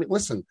 man. I mean,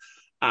 listen,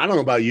 I don't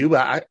know about you,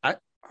 but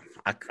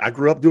I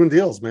grew up doing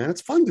deals, man.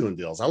 It's fun doing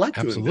deals. I like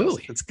doing deals.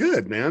 It's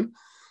good, man.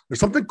 There's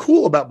something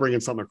cool about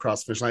bringing something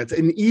across the finish line. It's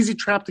an easy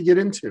trap to get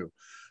into.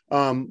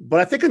 But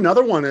I think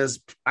another one is,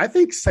 I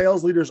think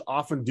sales leaders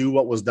often do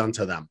what was done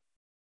to them.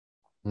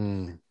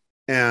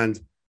 And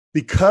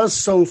because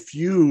so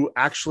few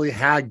actually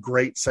had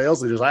great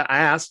sales leaders, I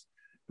asked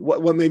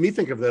what made me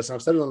think of this. And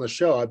I've said it on the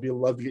show. I'd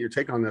love to get your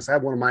take on this. I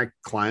have one of my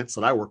clients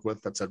that I work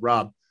with that said,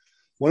 Rob,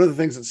 one of the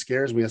things that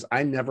scares me is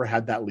I never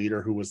had that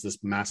leader who was this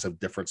massive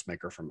difference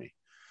maker for me.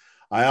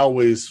 I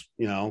always,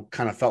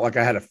 kind of felt like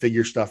I had to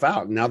figure stuff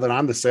out. And now that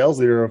I'm the sales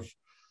leader of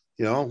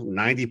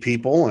 90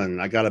 people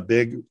and I got a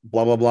big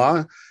blah, blah,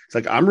 blah. It's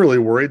like, I'm really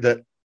worried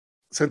that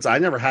since I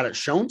never had it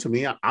shown to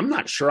me, I'm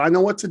not sure I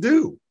know what to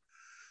do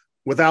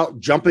without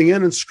jumping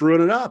in and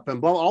screwing it up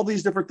and all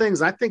these different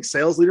things. I think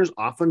sales leaders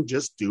often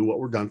just do what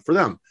we're done for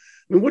them.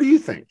 I mean, what do you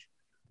think?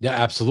 Yeah,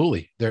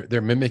 absolutely.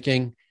 They're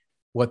mimicking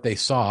what they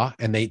saw,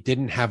 and they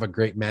didn't have a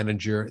great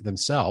manager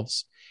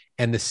themselves.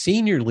 And the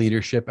senior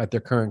leadership at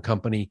their current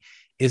company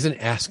isn't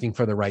asking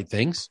for the right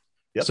things.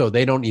 Yep. So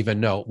they don't even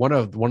know. One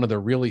of the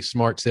really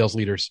smart sales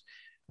leaders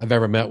I've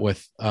ever met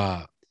with,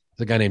 the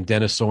guy named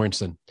Dennis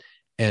Sorensen,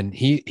 and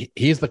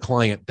he's the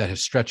client that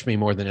has stretched me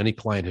more than any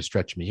client has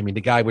stretched me. I mean,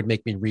 the guy would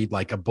make me read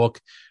like a book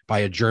by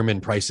a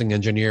German pricing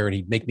engineer, and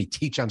he'd make me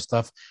teach on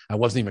stuff I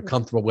wasn't even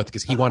comfortable with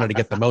because he wanted to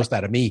get the most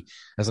out of me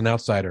as an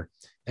outsider.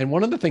 And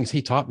one of the things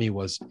he taught me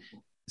was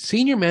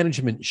senior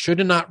management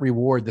should not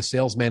reward the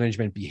sales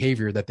management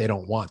behavior that they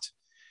don't want.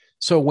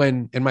 So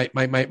my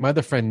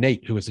other friend,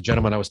 Nate, who is the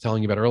gentleman I was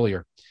telling you about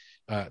earlier,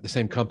 the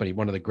same company,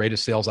 one of the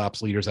greatest sales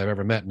ops leaders I've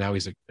ever met. Now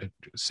he's a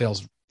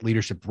sales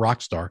leadership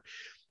rock star.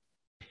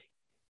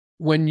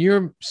 When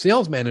your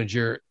sales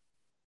manager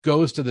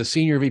goes to the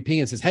senior VP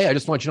and says, hey, I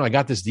just want you to know I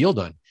got this deal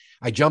done.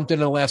 I jumped in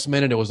the last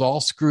minute. It was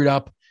all screwed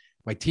up.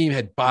 My team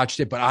had botched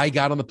it, but I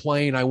got on the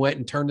plane. I went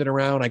and turned it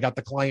around. I got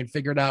the client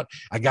figured out.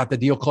 I got the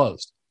deal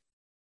closed.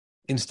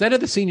 Instead of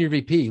the senior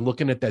VP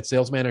looking at that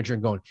sales manager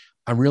and going,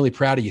 I'm really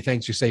proud of you.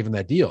 Thanks for saving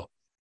that deal.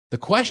 The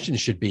question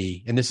should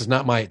be, and this is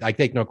not I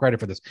take no credit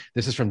for this.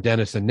 This is from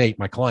Dennis and Nate,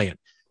 my client.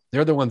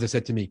 They're the ones that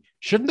said to me,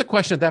 shouldn't the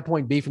question at that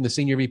point be from the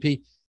senior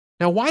VP?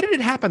 Now, why did it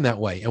happen that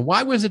way? And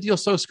why was the deal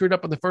so screwed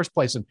up in the first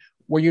place? And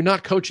were you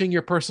not coaching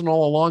your person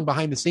all along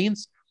behind the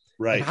scenes?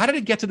 Right. And how did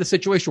it get to the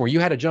situation where you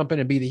had to jump in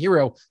and be the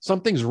hero?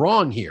 Something's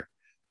wrong here.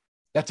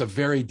 That's a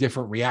very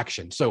different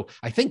reaction. So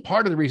I think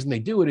part of the reason they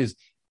do it is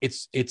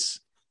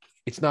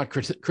it's not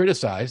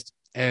criticized,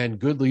 and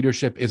good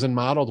leadership isn't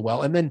modeled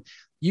well. And then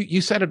you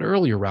said it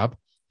earlier, Rob,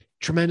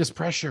 tremendous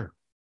pressure.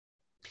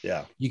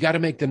 Yeah. You got to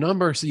make the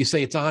number. So you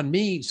say it's on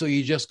me. So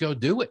you just go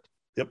do it.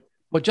 Yep.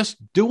 But just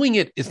doing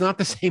it is not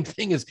the same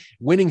thing as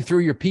winning through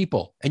your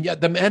people. And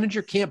yet the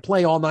manager can't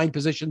play all 9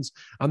 positions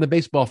on the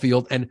baseball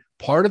field. And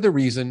part of the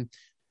reason,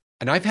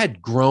 and I've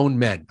had grown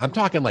men, I'm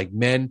talking like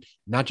men,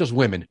 not just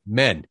women,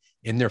 men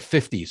in their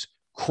 50s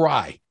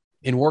cry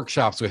in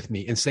workshops with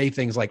me and say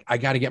things like, I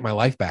got to get my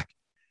life back.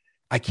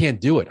 I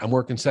can't do it. I'm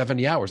working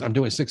 70 hours. I'm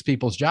doing 6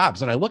 people's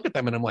jobs. And I look at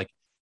them and I'm like,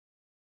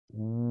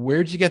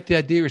 where'd you get the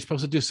idea you're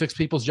supposed to do 6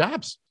 people's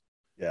jobs?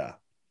 Yeah.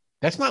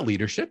 That's not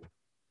leadership.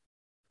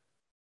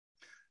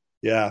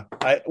 Yeah.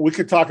 We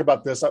could talk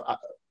about this.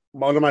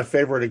 One of my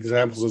favorite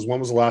examples is,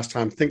 when was the last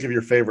time, think of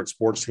your favorite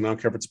sports team. I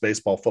don't care if it's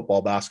baseball,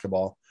 football,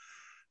 basketball.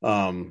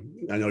 I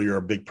know you're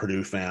a big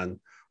Purdue fan.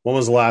 When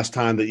was the last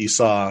time that you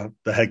saw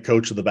the head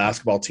coach of the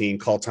basketball team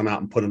call timeout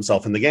and put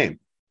himself in the game?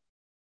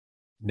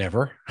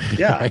 Never.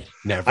 Yeah. Right?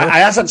 Never.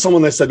 I asked that to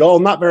someone, they said, oh,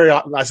 not very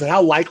often. I said,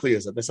 how likely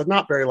is it? They said,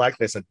 not very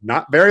likely. I said,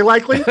 not very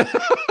likely?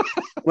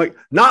 Like,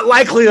 not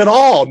likely at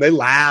all. And they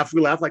laugh.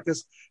 We laugh like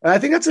this. And I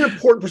think that's an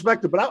important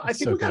perspective. But I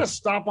think we got to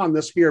stop on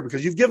this here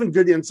because you've given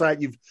good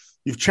insight.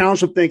 You've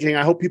challenged some thinking.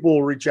 I hope people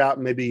will reach out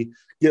and maybe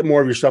get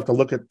more of your stuff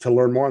to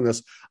learn more on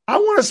this. I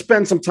want to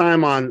spend some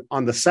time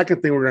on the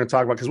second thing we're going to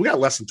talk about because we got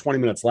less than 20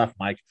 minutes left,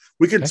 Mike.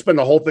 We could spend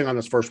the whole thing on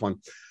this first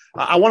one.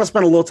 I want to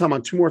spend a little time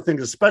on two more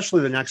things,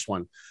 especially the next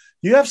one.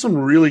 You have some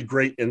really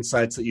great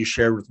insights that you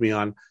shared with me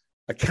on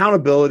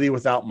accountability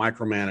without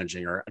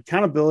micromanaging or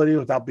accountability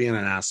without being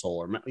an asshole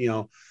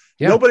or,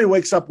 Nobody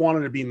wakes up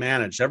wanting to be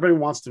managed. Everybody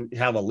wants to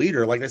have a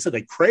leader. Like I said,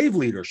 they crave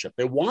leadership.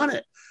 They want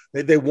it.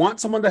 They want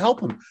someone to help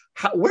them.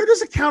 Where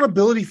does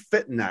accountability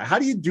fit in that? How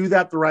do you do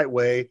that the right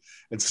way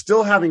and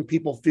still having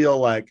people feel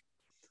like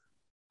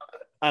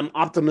I'm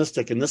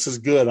optimistic and this is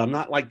good? I'm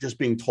not like just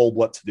being told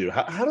what to do.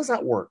 How does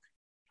that work?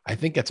 I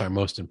think it's our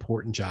most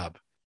important job.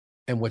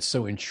 And what's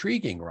so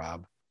intriguing,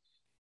 Rob,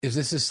 is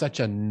this is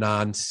such a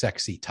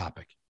non-sexy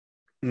topic.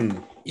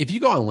 If you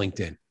go on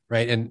LinkedIn,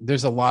 right, and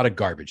there's a lot of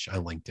garbage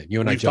on LinkedIn. You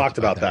and I talked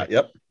about that.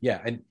 Yep.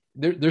 Yeah, and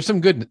there's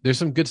some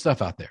good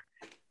stuff out there,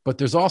 but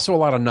there's also a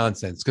lot of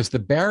nonsense because the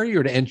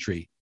barrier to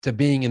entry to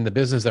being in the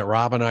business that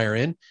Rob and I are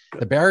in,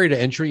 the barrier to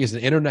entry is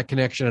an internet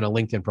connection and a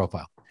LinkedIn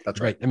profile.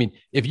 That's right. I mean,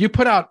 if you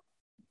put out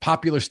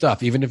popular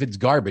stuff, even if it's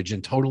garbage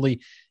and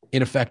totally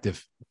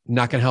ineffective,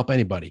 not going to help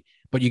anybody.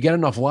 But you get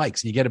enough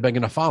likes and you get a big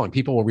enough following,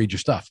 people will read your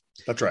stuff.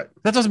 That's right.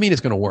 That doesn't mean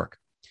it's going to work.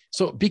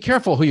 So be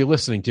careful who you're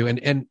listening to.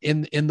 And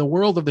in the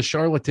world of the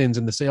charlatans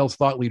in the sales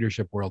thought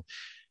leadership world,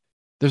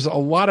 there's a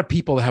lot of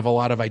people that have a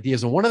lot of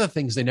ideas. And one of the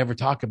things they never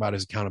talk about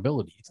is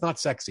accountability. It's not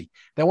sexy.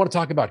 They want to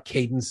talk about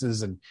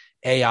cadences and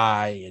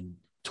AI and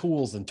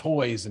tools and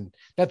toys. And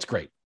that's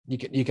great. You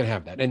can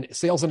have that. And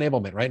sales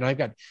enablement, right?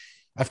 And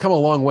I've come a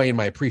long way in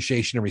my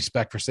appreciation and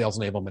respect for sales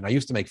enablement. I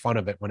used to make fun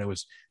of it when it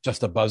was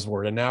just a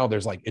buzzword. And now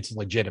it's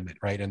legitimate,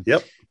 right? And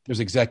there's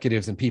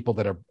executives and people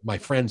that are my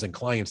friends and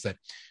clients that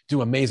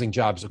do amazing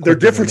jobs. They're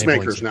difference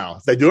makers now.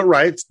 If they do it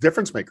right, it's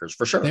difference makers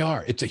for sure. They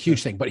are. It's a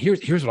huge thing. But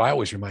here's what I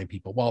always remind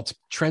people. While it's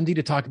trendy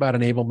to talk about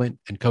enablement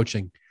and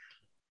coaching,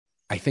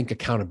 I think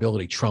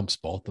accountability trumps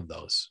both of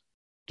those.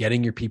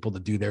 Getting your people to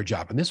do their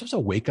job. And this was a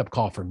wake-up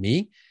call for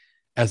me.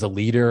 As a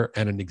leader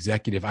and an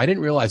executive, I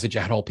didn't realize that you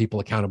had to hold people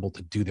accountable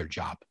to do their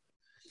job.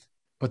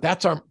 But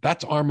that's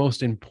our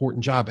most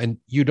important job. And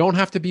you don't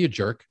have to be a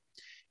jerk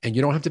and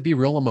you don't have to be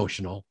real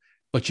emotional,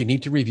 but you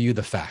need to review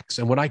the facts.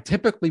 And what I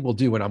typically will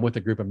do when I'm with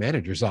a group of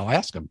managers, I'll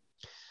ask them,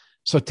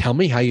 so tell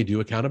me how you do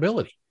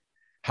accountability.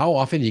 How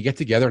often do you get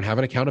together and have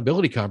an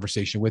accountability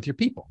conversation with your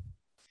people?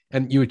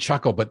 And you would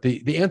chuckle, but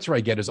the answer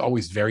I get is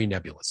always very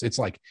nebulous. It's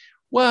like,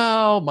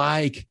 well,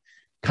 Mike,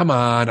 come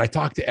on. I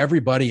talk to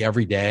everybody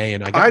every day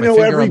and I know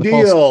every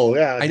deal.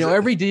 Yeah, I know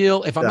every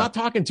deal. If I'm not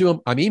talking to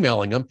them, I'm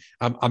emailing them.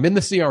 I'm in the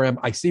CRM.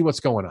 I see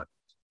what's going on.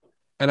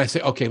 And I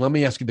say, okay, let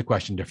me ask you the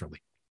question differently.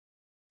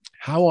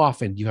 How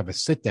often do you have a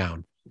sit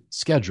down,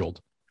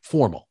 scheduled,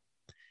 formal,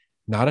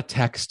 not a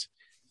text,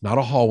 not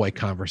a hallway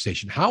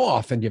conversation? How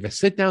often do you have a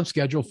sit down,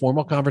 scheduled,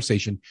 formal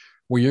conversation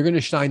where you're going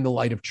to shine the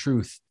light of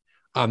truth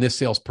on this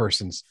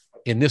salesperson's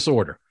in this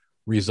order: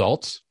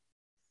 results,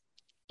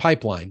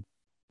 pipeline,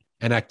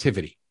 and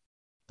activity?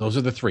 Those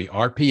are the three: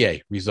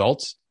 RPA,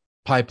 results,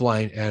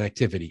 pipeline, and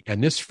activity.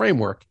 And this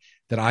framework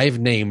that I've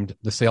named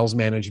the sales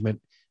management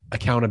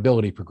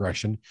accountability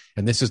progression,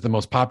 and this is the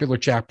most popular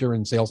chapter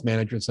in Sales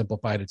Management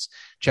Simplified. It's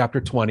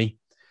chapter 20,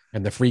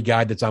 and the free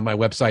guide that's on my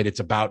website, it's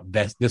about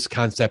this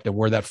concept and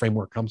where that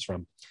framework comes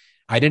from.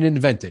 I didn't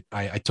invent it.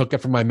 I took it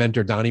from my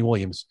mentor, Donnie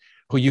Williams,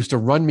 who used to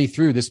run me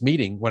through this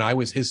meeting when I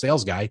was his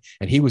sales guy,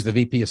 and he was the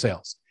VP of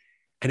sales.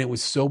 And it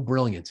was so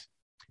brilliant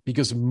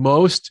because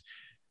most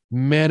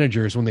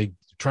managers, when they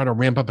try to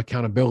ramp up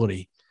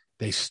accountability,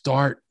 they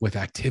start with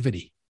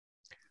activity,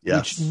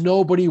 which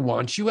nobody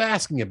wants you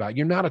asking about.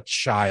 You're not a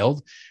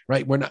child,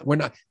 right? We're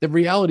not. The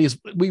reality is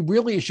we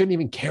really shouldn't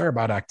even care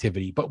about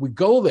activity, but we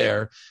go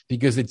there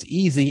because it's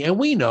easy. And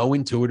we know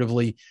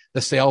intuitively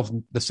the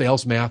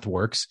sales math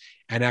works,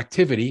 and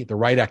activity, the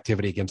right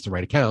activity against the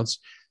right accounts,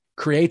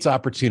 creates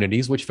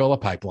opportunities which fill a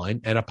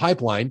pipeline, and a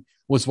pipeline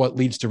was what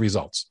leads to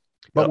results.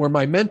 But where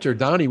my mentor,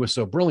 Donnie, was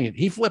so brilliant,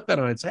 he flipped that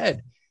on its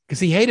head because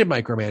he hated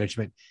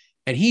micromanagement.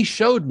 And he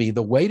showed me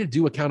the way to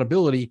do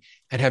accountability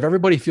and have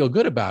everybody feel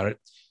good about it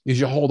is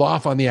you hold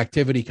off on the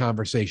activity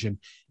conversation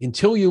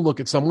until you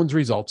look at someone's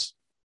results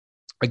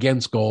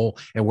against goal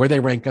and where they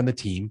rank on the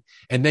team.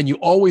 And then you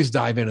always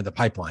dive into the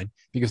pipeline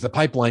because the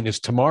pipeline is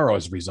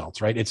tomorrow's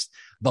results, right? It's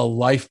the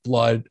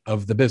lifeblood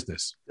of the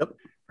business,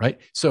 right?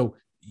 So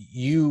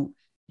you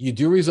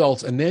do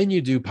results and then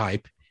you do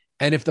pipe.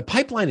 And if the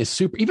pipeline is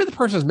super, even if the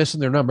person is missing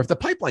their number, if the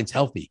pipeline's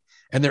healthy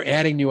and they're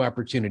adding new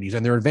opportunities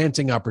and they're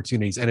advancing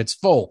opportunities and it's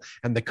full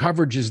and the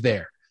coverage is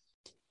there,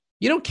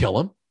 you don't kill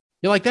them.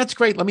 You're like, that's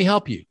great. Let me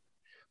help you.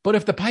 But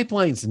if the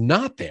pipeline's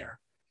not there,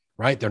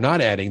 right? They're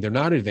not adding, they're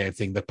not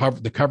advancing.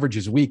 The coverage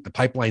is weak. The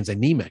pipeline's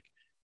anemic.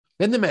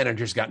 Then the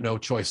manager's got no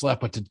choice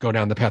left but to go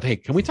down the path. Hey,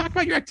 can we talk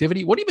about your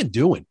activity? What have you been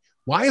doing?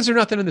 Why is there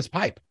nothing in this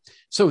pipe?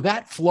 So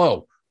that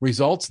flow,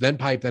 results, then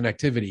pipe, then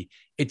activity.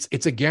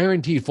 It's a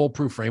guaranteed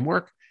foolproof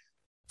framework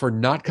for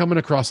not coming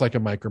across like a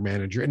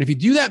micromanager. And if you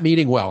do that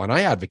meeting well, and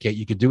I advocate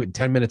you could do it in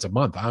 10 minutes a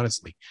month,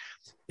 honestly,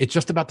 it's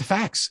just about the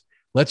facts.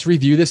 Let's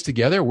review this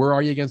together. Where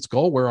are you against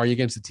goal? Where are you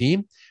against the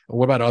team?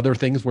 What about other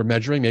things we're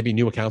measuring? Maybe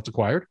new accounts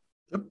acquired.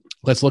 Yep.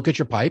 Let's look at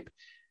your pipe.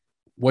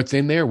 What's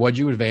in there? What'd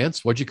you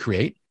advance? What'd you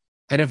create?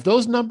 And if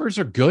those numbers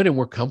are good and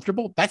we're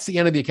comfortable, that's the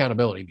end of the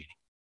accountability meeting.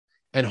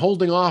 And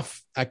holding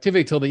off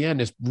activity till the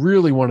end is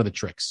really one of the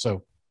tricks.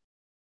 So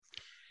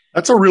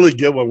that's a really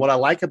good one. What I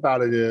like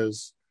about it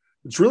is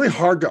it's really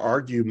hard to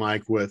argue,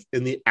 Mike, with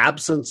in the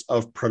absence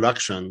of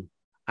production,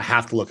 I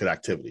have to look at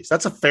activities.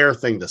 That's a fair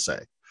thing to say.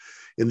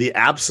 In the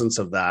absence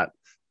of that,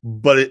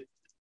 but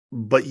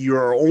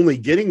you're only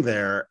getting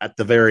there at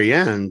the very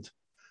end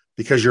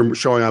because you're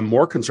showing I'm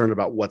more concerned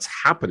about what's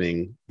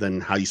happening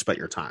than how you spent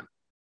your time.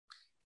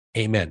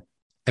 Amen.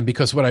 And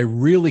because what I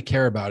really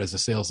care about as a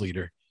sales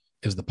leader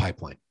is the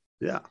pipeline.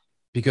 Yeah.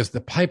 Because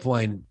the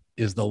pipeline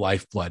is the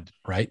lifeblood,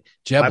 right?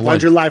 Jeb Pipeline's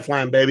Blunt, your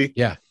lifeline, baby.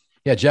 Yeah.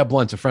 Yeah. Jeb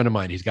Blunt's a friend of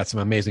mine. He's got some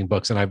amazing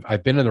books. And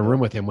I've been in a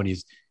room with him when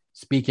he's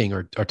speaking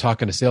or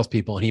talking to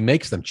salespeople, and he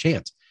makes them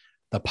chant,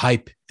 the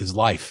pipe is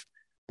life.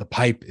 The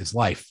pipe is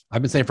life.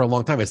 I've been saying for a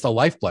long time, it's the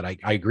lifeblood.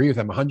 I agree with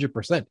him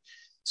 100%.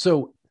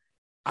 So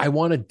I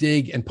want to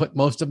dig and put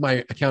most of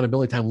my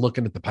accountability time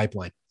looking at the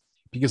pipeline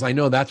because I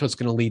know that's what's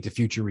going to lead to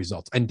future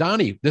results. And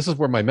Donnie, this is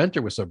where my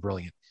mentor was so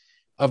brilliant.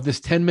 Of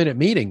this 10-minute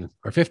meeting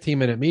or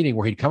 15-minute meeting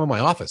where he'd come in my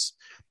office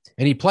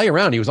and he'd play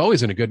around. He was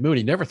always in a good mood.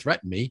 He never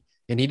threatened me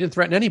and he didn't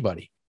threaten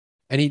anybody.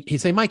 And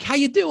he'd say, Mike, how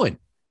you doing?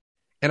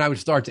 And I would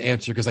start to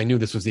answer because I knew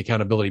this was the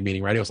accountability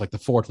meeting, right? It was like the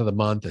 4th of the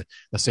month.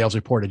 The sales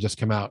report had just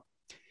come out.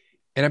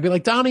 And I'd be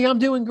like, Donnie, I'm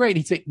doing great.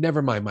 He'd say,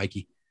 never mind,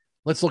 Mikey.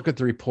 Let's look at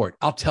the report.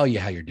 I'll tell you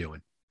how you're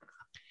doing.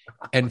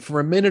 And for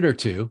a minute or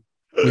two,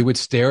 we would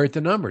stare at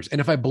the numbers. And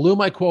if I blew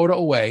my quota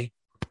away,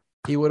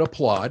 he would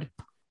applaud.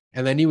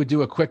 And then he would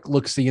do a quick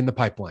look-see in the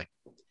pipeline.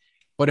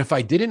 But if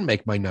I didn't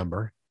make my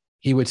number,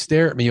 he would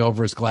stare at me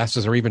over his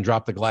glasses or even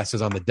drop the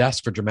glasses on the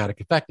desk for dramatic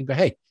effect and go,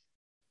 hey,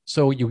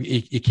 so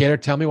you care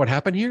to tell me what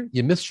happened here?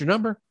 You missed your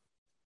number.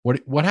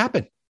 What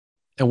happened?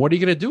 And what are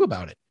you going to do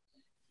about it?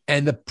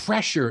 And the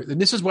pressure,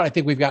 and this is what I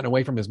think we've gotten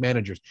away from as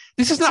managers.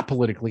 This is not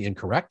politically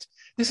incorrect.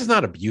 This is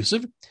not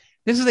abusive.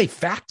 This is a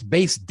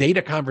fact-based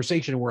data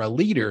conversation where a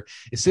leader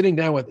is sitting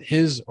down with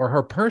his or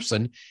her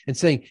person and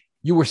saying,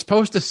 you were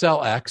supposed to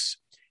sell X.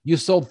 You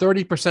sold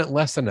 30%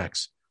 less than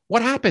X.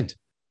 What happened?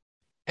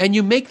 And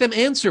you make them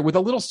answer with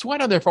a little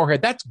sweat on their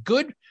forehead. That's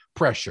good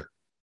pressure.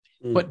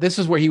 But this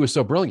is where he was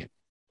so brilliant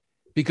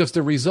because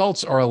the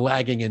results are a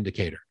lagging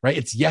indicator, right?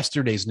 It's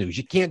yesterday's news.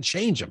 You can't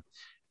change them.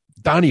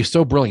 Donnie is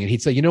so brilliant.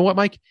 He'd say, you know what,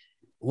 Mike?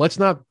 Let's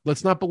not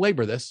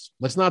belabor this.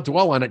 Let's not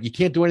dwell on it. You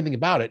can't do anything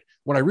about it.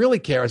 What I really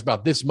care is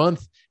about this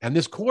month and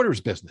this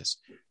quarter's business.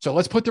 So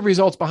let's put the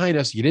results behind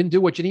us. You didn't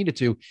do what you needed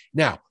to.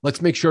 Now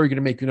let's make sure you're going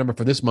to make your number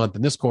for this month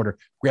and this quarter.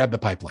 Grab the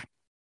pipeline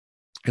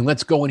and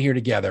let's go in here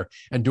together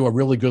and do a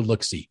really good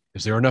look-see.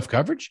 Is there enough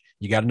coverage?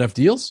 You got enough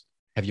deals?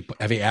 Have you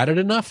added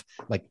enough?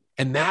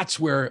 And that's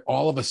where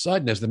all of a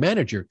sudden, as the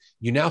manager,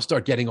 you now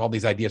start getting all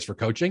these ideas for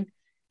coaching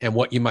and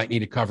what you might need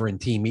to cover in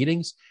team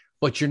meetings.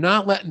 But you're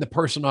not letting the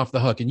person off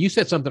the hook. And you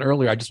said something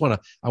earlier.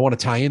 I want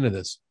to tie into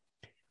this.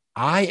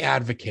 I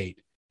advocate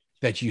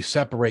that you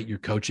separate your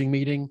coaching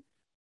meeting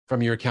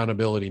from your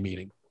accountability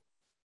meeting.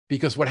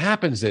 Because what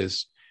happens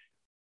is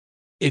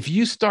if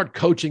you start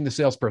coaching the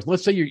salesperson,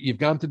 let's say you've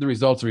gone through the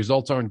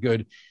results aren't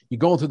good. You're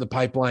going through the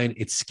pipeline.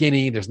 It's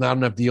skinny. There's not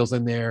enough deals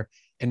in there.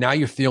 And now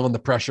you're feeling the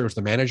pressure as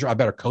the manager. I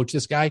better coach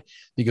this guy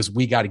because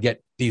we got to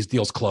get these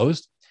deals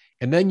closed.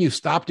 And then you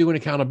stop doing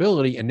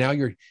accountability. And now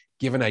you're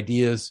giving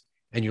ideas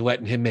and you're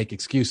letting him make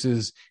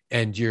excuses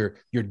and you're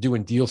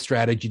doing deal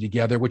strategy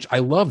together, which I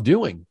love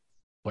doing,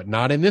 but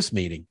not in this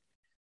meeting.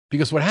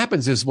 Because what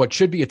happens is what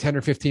should be a 10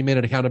 or 15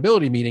 minute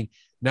accountability meeting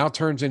now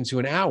turns into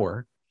an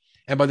hour.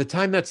 And by the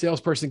time that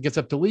salesperson gets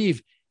up to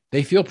leave,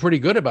 they feel pretty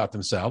good about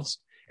themselves.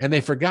 And they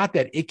forgot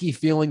that icky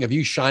feeling of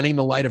you shining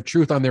the light of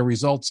truth on their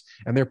results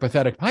and their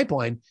pathetic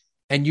pipeline.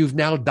 And you've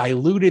now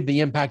diluted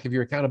the impact of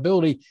your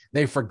accountability.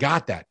 They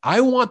forgot that.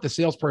 I want the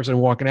salesperson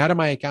walking out of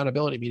my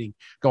accountability meeting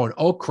going,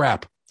 oh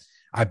crap,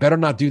 I better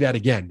not do that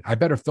again. I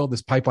better fill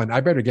this pipeline.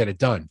 I better get it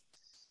done.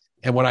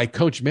 And what I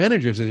coach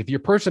managers is if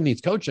your person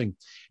needs coaching,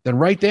 then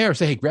right there,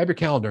 say, hey, grab your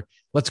calendar.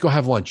 Let's go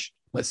have lunch.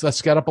 Let's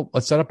set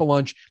up a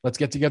lunch. Let's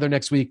get together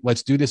next week.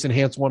 Let's do this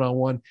enhanced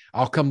one-on-one.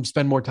 I'll come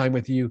spend more time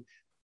with you,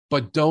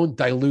 but don't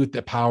dilute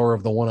the power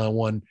of the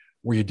one-on-one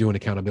where you're doing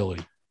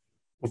accountability.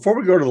 Before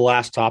we go to the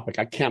last topic,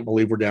 I can't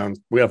believe we're down.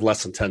 We have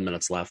less than 10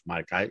 minutes left,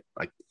 Mike. I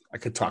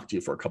could talk to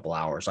you for a couple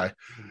hours.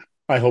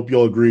 I hope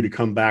you'll agree to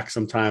come back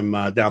sometime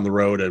down the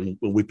road and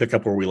we pick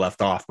up where we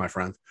left off, my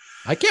friend.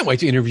 I can't wait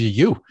to interview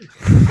you.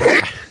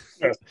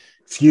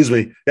 Excuse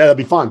me. Yeah, that'd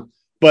be fun.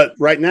 But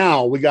right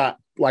now we got,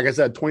 like I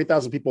said,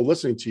 20,000 people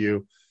listening to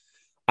you.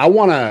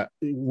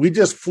 we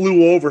just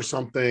flew over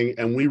something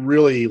and we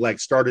really like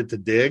started to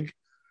dig.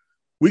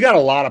 We got a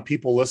lot of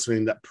people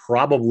listening that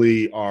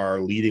probably are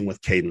leading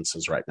with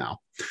cadences right now.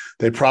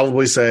 They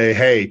probably say,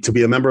 hey, to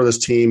be a member of this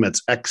team,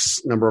 it's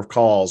X number of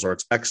calls or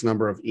it's X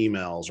number of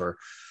emails. Or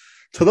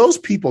to those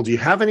people, do you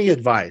have any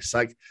advice?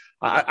 Like,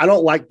 I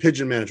don't like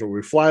pigeon management.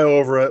 We fly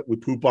over it, we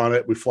poop on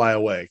it, we fly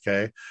away.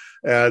 Okay.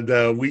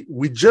 And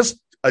we just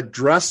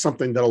address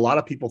something that a lot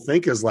of people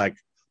think is like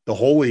the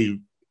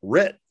holy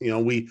writ.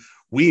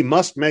 We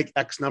must make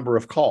X number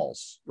of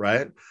calls,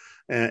 right?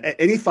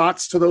 Any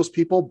thoughts to those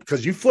people?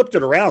 Because you flipped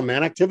it around,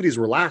 man. Activities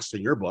were last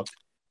in your book.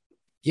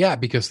 Yeah,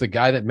 because the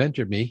guy that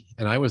mentored me,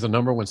 and I was the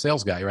number one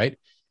sales guy, right?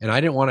 And I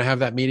didn't want to have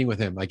that meeting with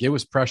him. Like, it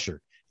was pressure.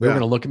 We were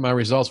going to look at my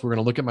results. We were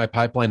going to look at my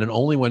pipeline, and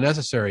only when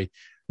necessary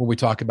when we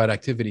talk about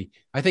activity.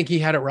 I think he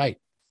had it right.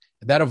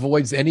 That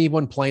avoids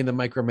anyone playing the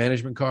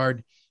micromanagement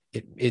card.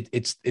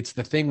 It's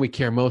the thing we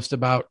care most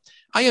about.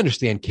 I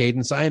understand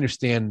cadence. I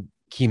understand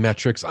key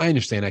metrics. I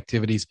understand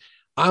activities.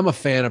 I'm a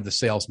fan of the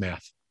sales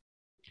math.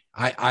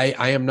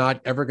 I am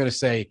not ever going to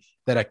say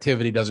that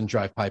activity doesn't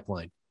drive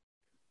pipeline,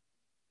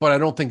 but I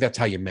don't think that's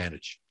how you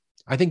manage.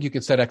 I think you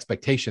can set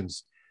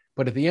expectations,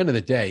 but at the end of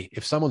the day,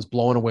 if someone's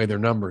blowing away their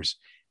numbers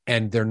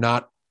and they're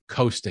not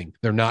coasting,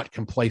 they're not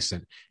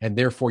complacent, and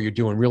therefore you're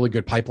doing really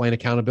good pipeline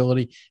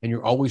accountability and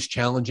you're always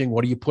challenging,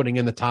 what are you putting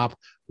in the top?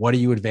 What are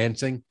you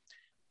advancing?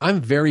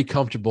 I'm very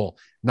comfortable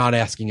not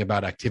asking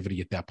about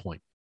activity at that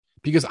point,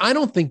 because I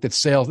don't think that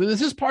sales, and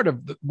this is part of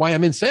why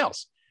I'm in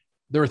sales.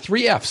 There are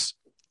 3 F's: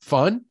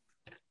 fun,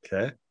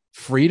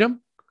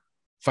 freedom,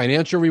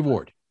 financial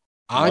reward.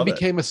 I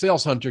became a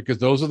sales hunter because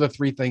those are the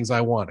 3 things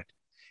I wanted.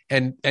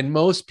 And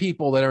most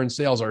people that are in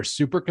sales are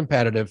super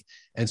competitive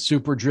and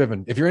super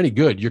driven. If you're any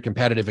good, you're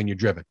competitive and you're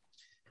driven.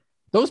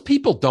 Those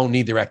people don't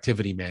need their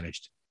activity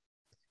managed.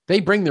 They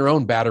bring their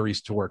own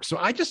batteries to work. So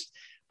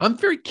I'm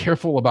very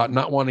careful about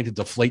not wanting to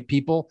deflate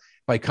people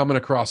by coming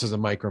across as a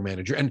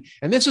micromanager.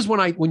 And this is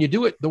when you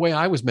do it the way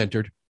I was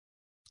mentored.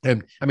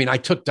 And I mean, I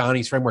took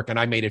Donnie's framework and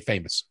I made it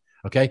famous.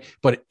 Okay.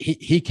 But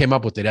he came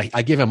up with it.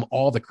 I give him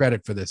all the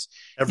credit for this.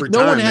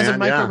 No one has a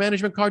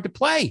micromanagement card to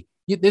play.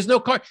 There's no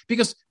card,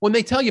 because when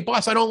they tell you,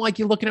 boss, I don't like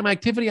you looking at my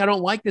activity. I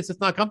don't like this.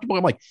 It's not comfortable.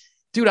 I'm like,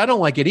 dude, I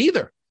don't like it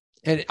either.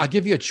 And I'll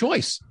give you a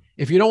choice.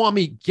 If you don't want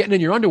me getting in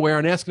your underwear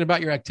and asking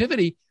about your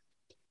activity,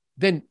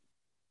 then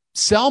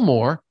sell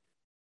more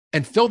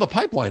and fill the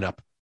pipeline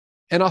up.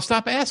 And I'll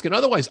stop asking.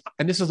 Otherwise,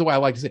 and this is the way I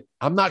like to say,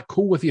 I'm not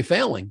cool with you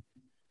failing.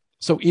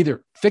 So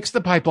either fix the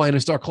pipeline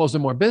and start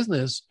closing more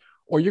business,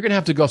 or you're going to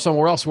have to go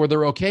somewhere else where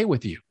they're okay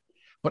with you.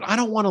 But I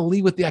don't want to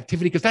lead with the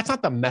activity, because that's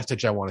not the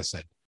message I want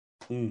to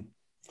send.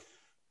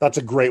 That's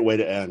a great way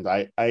to end.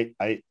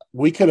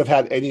 We could have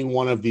had any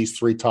one of these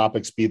 3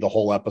 topics be the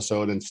whole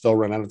episode and still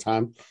run out of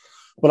time.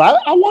 But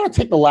I want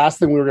to take the last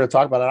thing we were going to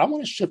talk about, and I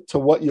want to shift to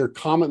what your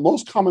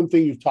most common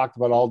thing you've talked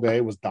about all day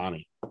was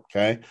Donnie.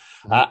 Okay.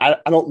 I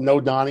don't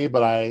know Donnie,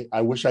 but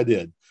I wish I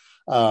did.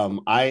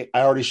 I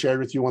already shared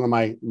with you one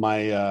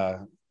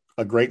of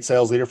a great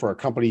sales leader for a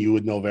company you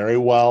would know very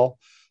well,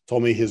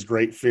 told me his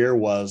great fear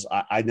was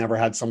I never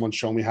had someone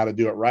show me how to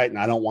do it right. And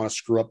I don't want to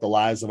screw up the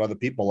lives of other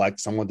people like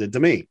someone did to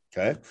me.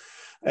 Okay.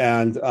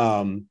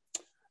 And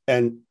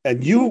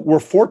you were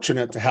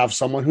fortunate to have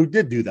someone who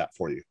did do that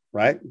for you,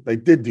 right? They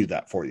did do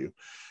that for you.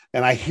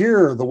 And I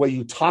hear the way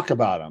you talk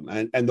about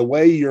them and the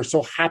way you're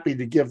so happy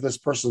to give this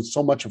person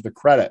so much of the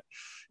credit,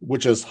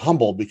 which is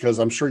humble, because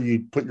I'm sure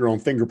you put your own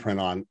fingerprint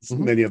on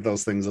many of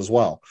those things as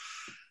well.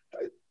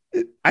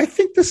 I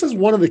think this is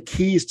one of the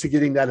keys to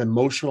getting that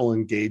emotional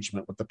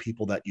engagement with the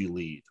people that you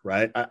lead,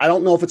 right? I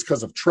don't know if it's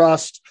because of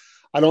trust.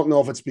 I don't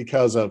know if it's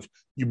because of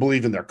you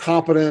believe in their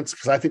competence,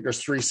 because I think there's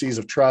 3 C's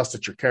of trust.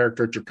 It's your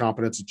character, it's your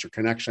competence, it's your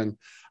connection.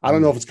 I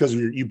don't know if it's because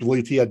you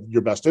believed he had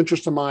your best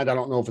interest in mind. I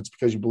don't know if it's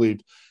because you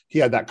believed he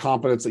had that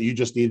competence that you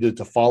just needed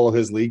to follow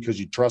his lead because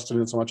you trusted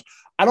him so much.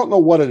 I don't know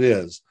what it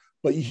is,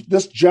 but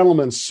this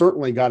gentleman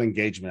certainly got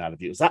engagement out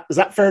of you. Is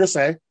that fair to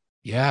say?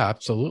 Yeah,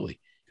 absolutely.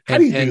 How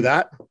do you do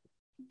that?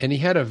 And he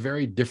had a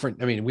very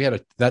different, we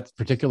had that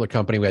particular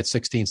company, we had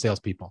 16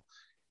 salespeople,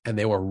 and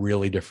they were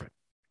really different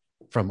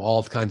from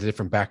all kinds of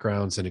different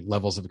backgrounds and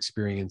levels of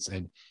experience.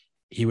 And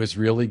he was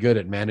really good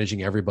at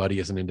managing everybody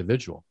as an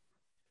individual.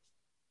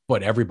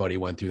 But everybody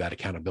went through that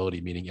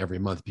accountability meeting every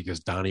month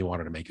because Donnie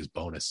wanted to make his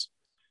bonus.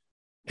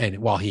 And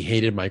while he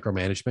hated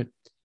micromanagement,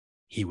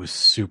 he was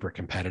super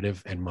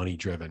competitive and money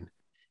driven.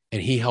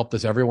 And he helped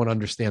us everyone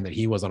understand that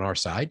he was on our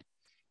side.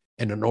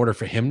 And in order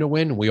for him to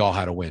win, we all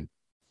had to win.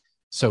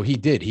 So he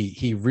did.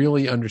 He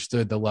really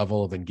understood the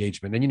level of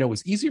engagement. And, it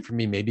was easier for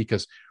me maybe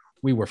because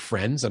we were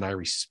friends and I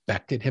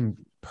respected him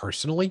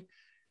personally.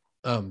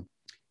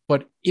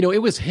 But,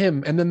 it was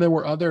him. And then there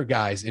were other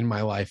guys in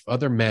my life,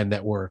 other men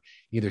that were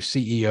either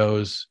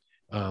CEOs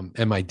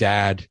and my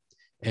dad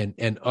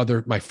and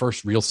my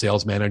first real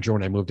sales manager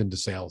when I moved into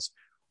sales.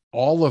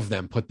 All of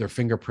them put their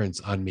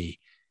fingerprints on me.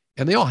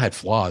 And they all had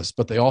flaws,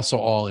 but they also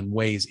all in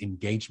ways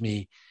engaged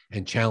me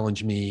and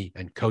challenged me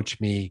and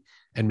coached me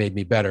and made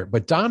me better.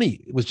 But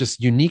Donnie was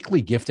just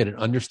uniquely gifted at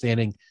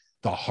understanding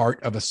the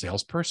heart of a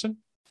salesperson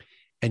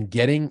and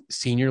getting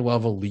senior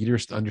level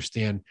leaders to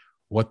understand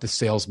what the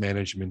sales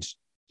management's,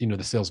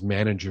 the sales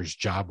manager's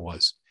job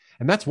was.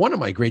 And that's one of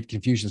my great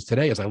confusions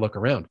today as I look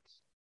around.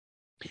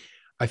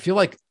 I feel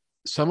like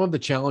some of the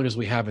challenges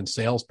we have in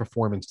sales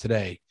performance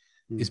today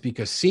is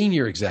because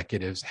senior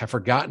executives have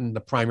forgotten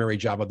the primary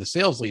job of the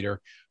sales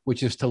leader,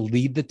 which is to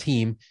lead the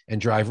team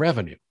and drive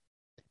revenue.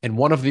 And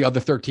one of the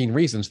other 13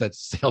 reasons that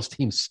sales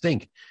teams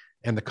stink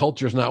and the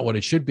culture is not what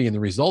it should be and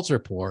the results are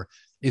poor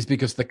is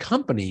because the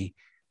company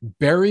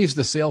buries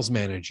the sales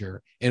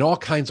manager in all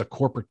kinds of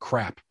corporate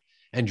crap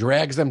and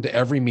drags them to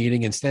every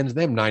meeting and sends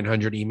them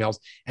 900 emails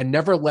and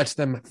never lets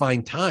them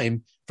find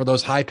time for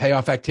those high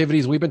payoff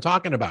activities we've been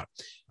talking about,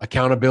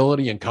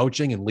 accountability and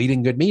coaching and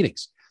leading good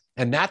meetings.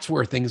 And that's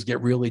where things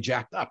get really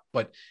jacked up.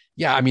 But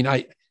yeah,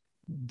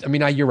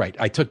 you're right.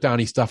 I took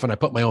Donnie's stuff and I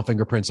put my own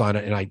fingerprints on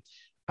it. And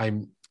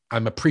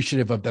I'm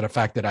appreciative of the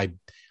fact that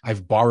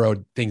I've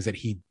borrowed things that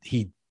he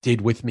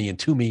did with me and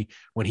to me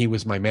when he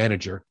was my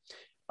manager.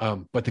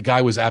 But the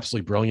guy was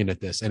absolutely brilliant at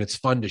this, and it's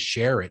fun to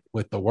share it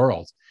with the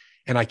world.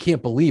 And I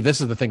can't believe, this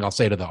is the thing I'll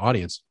say to the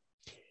audience,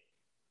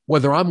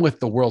 whether I'm with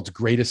the world's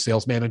greatest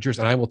sales managers,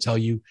 and I will tell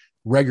you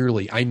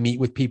regularly, I meet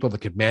with people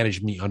that could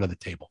manage me under the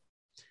table.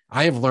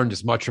 I have learned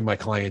as much from my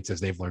clients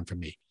as they've learned from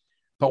me.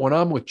 But when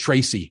I'm with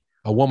Tracy,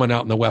 a woman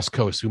out in the West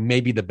Coast who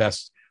may be the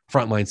best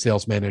frontline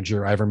sales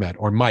manager I ever met,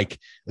 or Mike,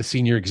 a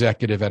senior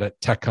executive at a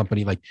tech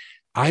company, like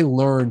I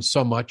learned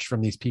so much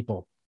from these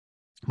people.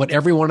 But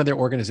every one of their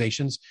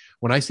organizations,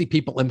 when I see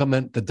people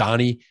implement the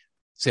Donnie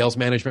sales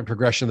management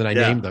progression that I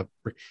named,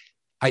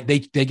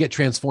 they get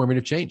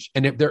transformative change.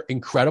 And if they're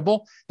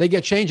incredible, they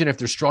get change. And if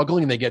they're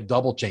struggling, they get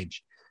double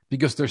change.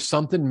 Because there's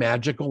something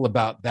magical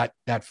about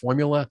that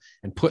formula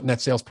and putting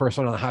that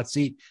salesperson on the hot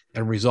seat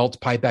and results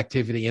pipe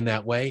activity in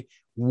that way.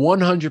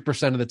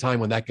 100% of the time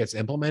when that gets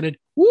implemented,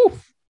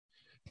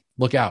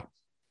 look out.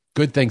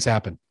 Good things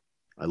happen.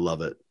 I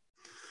love it.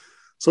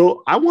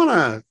 So I want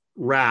to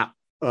wrap.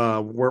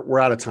 We're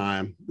out of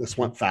time. This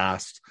went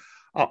fast.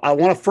 I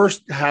want to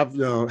first have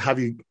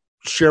you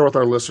share with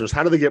our listeners,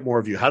 how do they get more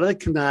of you? How do they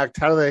connect?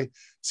 How do they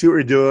see what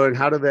you're doing?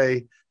 How do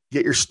they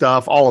get your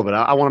stuff? All of it.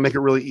 I want to make it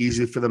really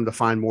easy for them to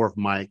find more of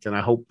Mike, and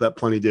I hope that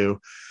plenty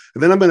do.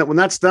 And then when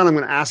that's done, I'm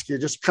going to ask you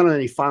just kind of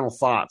any final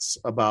thoughts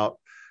about,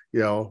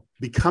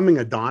 becoming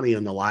a Donnie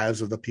in the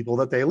lives of the people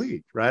that they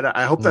lead, right?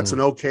 I hope that's an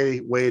okay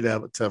way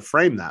to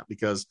frame that,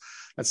 because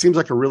that seems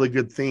like a really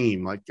good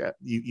theme. Like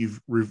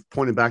you've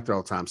pointed back to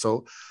all the time.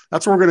 So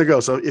that's where we're going to go.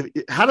 So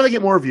how do they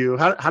get more of you?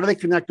 How do they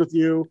connect with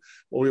you?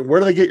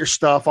 Where do they get your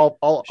stuff?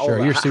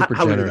 Sure. You're super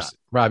generous.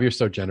 Rob, you're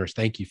so generous.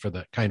 Thank you for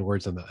the kind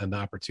words and the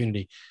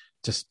opportunity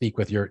to speak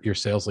with your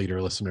sales leader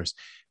listeners.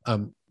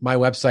 My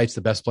website's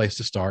the best place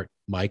to start,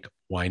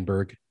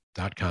 MikeWeinberg.com,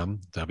 WEINBERG,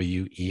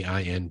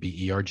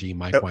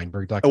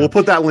 MikeWeinberg.com. We'll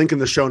put that link in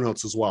the show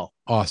notes as well.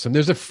 Awesome.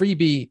 There's a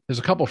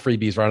couple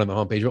freebies right on the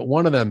homepage, but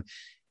one of them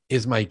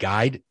is my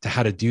guide to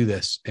how to do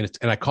this. And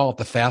I call it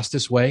the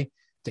fastest way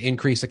to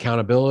increase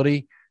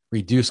accountability,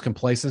 reduce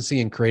complacency,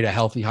 and create a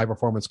healthy high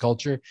performance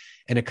culture.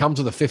 And it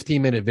comes with a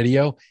 15-minute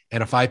video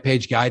and a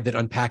 5-page guide that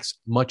unpacks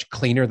much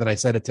cleaner than I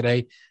said it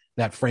today,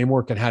 that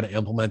framework and how to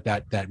implement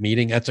that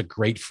meeting. That's a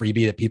great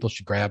freebie that people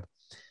should grab.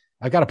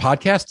 I've got a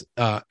podcast,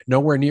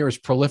 nowhere near as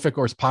prolific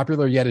or as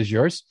popular yet as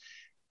yours,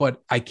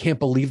 but I can't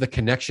believe the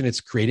connection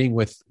it's creating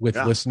with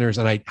listeners.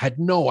 And I had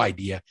no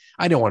idea.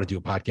 I didn't want to do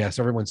a podcast.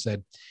 Everyone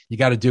said, you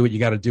got to do it. You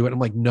got to do it. I'm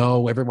like,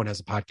 no, everyone has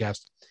a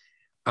podcast.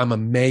 I'm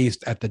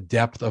amazed at the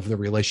depth of the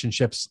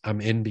relationships I'm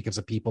in because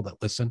of people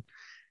that listen.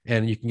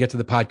 And you can get to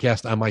the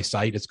podcast on my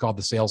site. It's called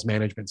the Sales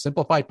Management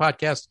Simplified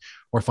Podcast,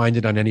 or find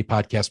it on any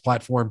podcast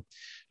platform.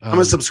 I'm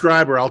a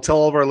subscriber. I'll tell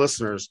all of our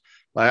listeners.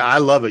 I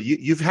love it.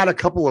 You've had a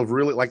couple of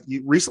really,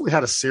 you recently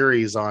had a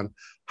series on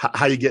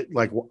how you get,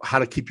 how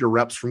to keep your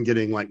reps from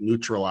getting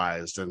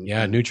neutralized and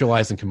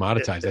neutralized and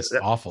commoditized. That's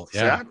awful.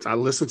 Yeah. I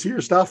listened to your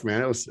stuff,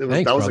 man. Thanks,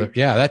 brother.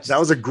 That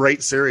was a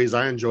great series.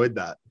 I enjoyed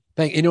that.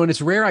 And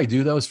it's rare I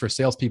do those for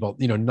salespeople.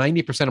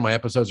 90% of my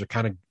episodes are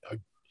kind of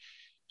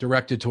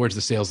directed towards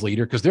the sales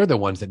leader because they're the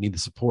ones that need the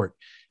support.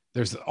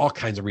 There's all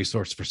kinds of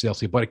resources for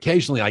salespeople, but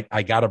occasionally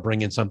I got to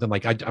bring in something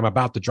I'm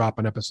about to drop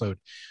an episode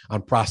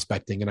on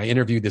prospecting. And I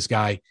interviewed this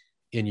guy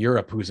in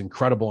Europe who's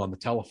incredible on the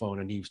telephone.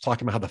 And he was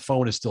talking about how the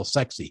phone is still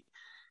sexy.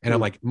 And I'm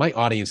like, my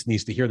audience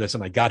needs to hear this.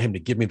 And I got him to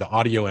give me the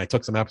audio and I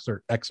took some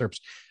excerpts.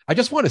 I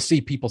just want to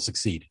see people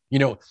succeed.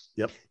 Yep.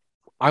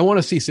 I want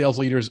to see sales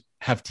leaders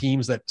have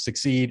teams that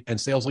succeed and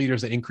sales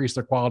leaders that increase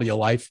their quality of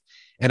life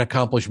and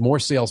accomplish more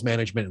sales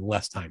management in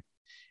less time.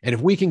 And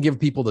if we can give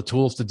people the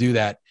tools to do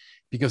that,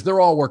 because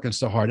they're all working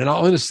so hard. And I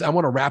want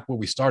to wrap where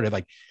we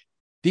started.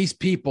 These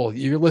people,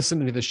 you're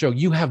listening to the show,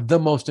 you have the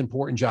most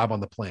important job on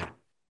the planet.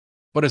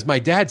 But as my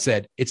dad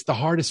said, it's the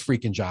hardest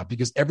freaking job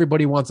because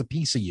everybody wants a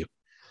piece of you.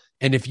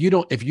 And if you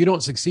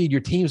don't succeed,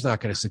 your team's not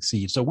going to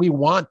succeed. So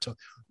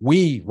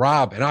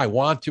Rob and I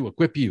want to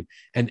equip you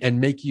and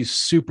make you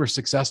super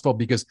successful,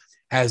 because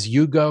as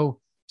you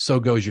go, so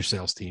goes your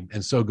sales team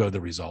and so go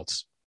the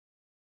results.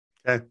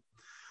 Okay.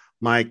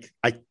 Mike,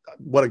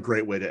 what a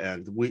great way to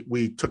end.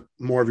 We took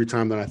more of your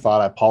time than I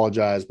thought. I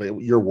apologize, but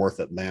you're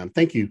worth it, man.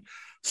 Thank you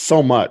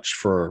so much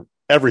for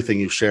everything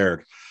you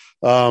shared.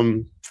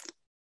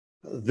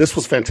 This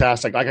was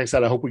fantastic. Like I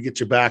said, I hope we get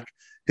you back.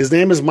 His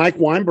name is Mike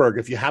Weinberg.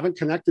 If you haven't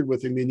connected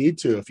with him, you need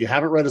to. If you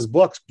haven't read his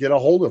books, get a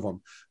hold of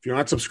him. If you're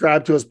not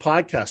subscribed to his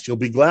podcast, you'll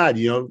be glad.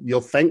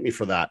 You'll thank me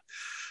for that.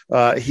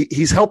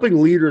 He's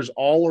helping leaders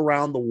all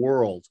around the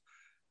world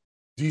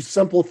do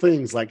simple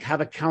things like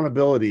have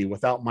accountability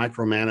without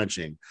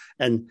micromanaging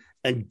and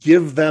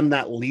give them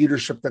that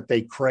leadership that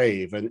they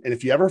crave. And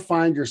if you ever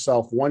find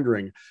yourself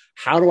wondering,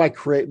 how do I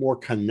create more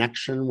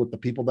connection with the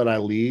people that I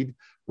lead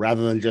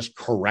rather than just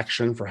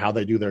correction for how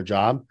they do their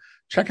job?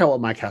 Check out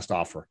what Mike has to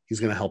offer. He's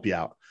going to help you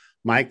out.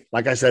 Mike,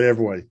 like I said,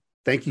 everybody,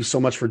 thank you so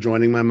much for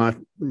joining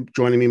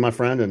me, my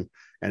friend,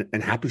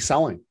 and happy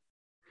selling.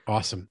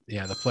 Awesome.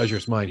 Yeah, the pleasure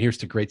is mine. Here's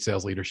to great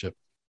sales leadership.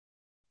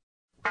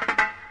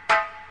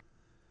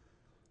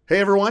 Hey,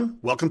 everyone.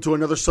 Welcome to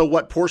another So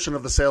What portion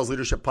of the Sales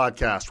Leadership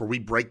Podcast, where we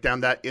break down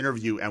that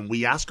interview and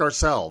we ask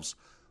ourselves,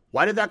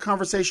 why did that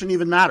conversation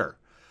even matter?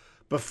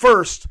 But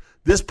first,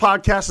 this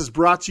podcast is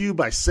brought to you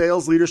by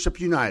Sales Leadership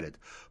United,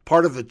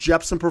 part of the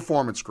Jepson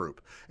Performance Group.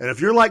 And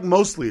if you're like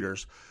most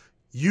leaders,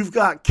 you've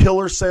got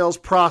killer sales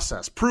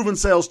process, proven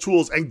sales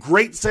tools, and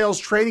great sales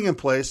training in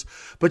place,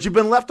 but you've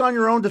been left on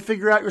your own to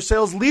figure out your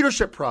sales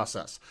leadership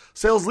process,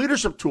 sales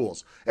leadership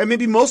tools, and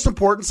maybe most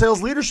important,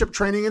 sales leadership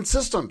training and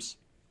systems.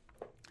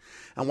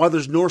 And while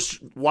there's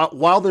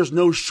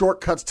no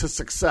shortcuts to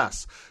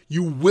success,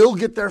 you will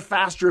get there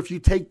faster if you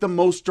take the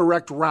most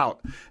direct route.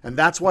 And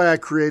that's why I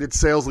created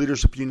Sales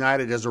Leadership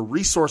United as a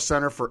resource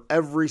center for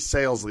every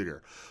sales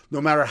leader.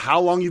 No matter how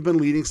long you've been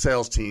leading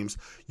sales teams,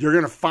 you're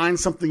going to find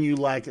something you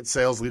like at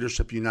Sales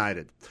Leadership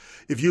United.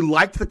 If you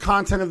liked the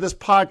content of this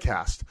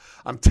podcast,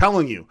 I'm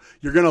telling you,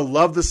 you're going to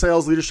love the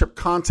sales leadership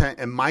content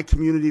in my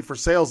community for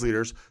sales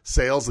leaders,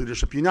 Sales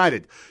Leadership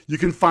United. You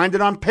can find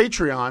it on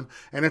Patreon,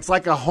 and it's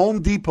like a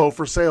Home Depot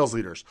for sales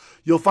leaders.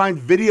 You'll find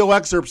video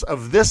excerpts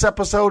of this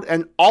episode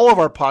and all of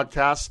our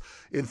podcasts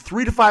in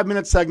 3 to 5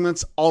 minute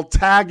segments, all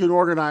tagged and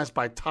organized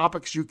by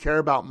topics you care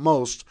about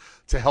most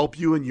to help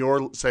you in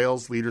your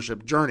sales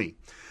leadership journey.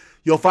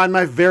 You'll find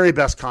my very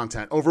best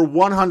content, over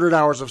 100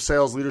 hours of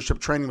sales leadership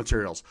training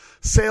materials,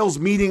 sales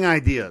meeting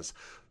ideas,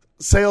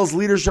 sales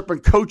leadership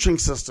and coaching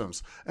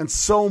systems, and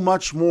so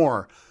much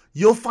more.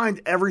 You'll find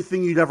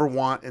everything you'd ever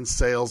want in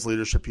Sales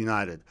Leadership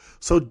United.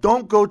 So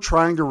don't go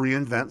trying to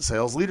reinvent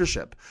sales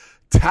leadership.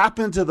 Tap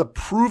into the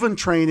proven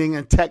training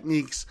and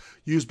techniques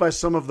used by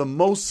some of the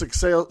most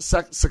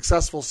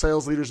successful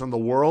sales leaders in the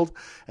world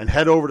and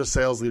head over to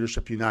Sales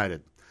Leadership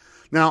United.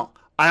 Now,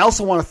 I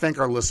also want to thank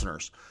our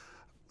listeners.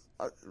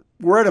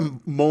 We're at a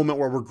moment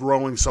where we're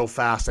growing so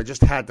fast. I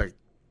just had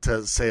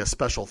to say a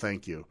special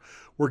thank you.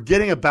 We're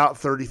getting about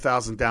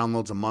 30,000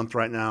 downloads a month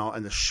right now,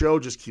 and the show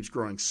just keeps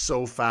growing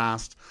so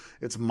fast.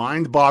 It's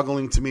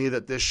mind-boggling to me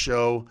that this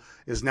show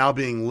is now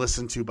being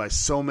listened to by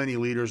so many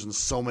leaders in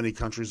so many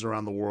countries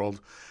around the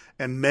world.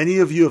 And many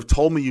of you have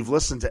told me you've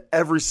listened to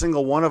every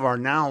single one of our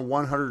now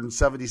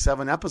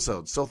 177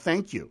 episodes. So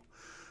thank you.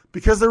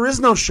 Because there is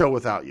no show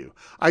without you.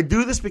 I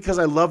do this because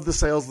I love the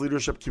sales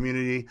leadership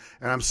community,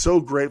 and I'm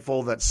so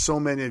grateful that so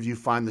many of you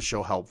find the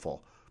show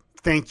helpful.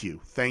 Thank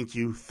you, thank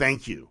you,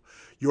 thank you.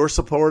 Your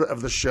support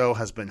of the show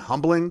has been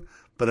humbling,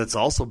 but it's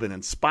also been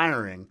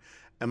inspiring,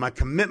 and my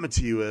commitment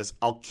to you is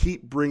I'll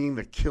keep bringing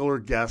the killer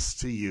guests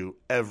to you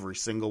every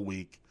single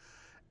week,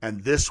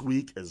 and this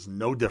week is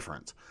no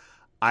different.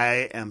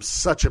 I am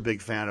such a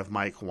big fan of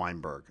Mike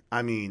Weinberg.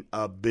 I mean,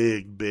 a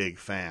big, big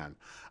fan.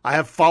 I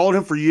have followed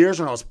him for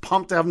years, and I was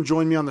pumped to have him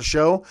join me on the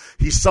show.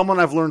 He's someone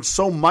I've learned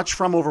so much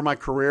from over my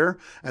career,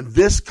 and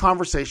this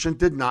conversation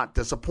did not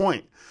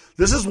disappoint.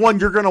 This is one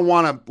you're going to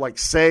want to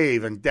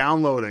save and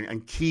download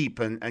and keep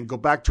and go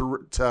back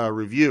to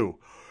review.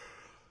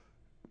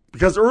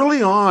 Because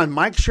early on,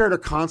 Mike shared a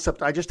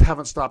concept I just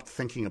haven't stopped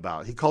thinking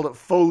about. He called it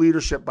faux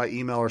leadership by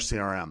email or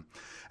CRM.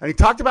 And he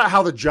talked about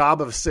how the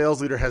job of a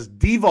sales leader has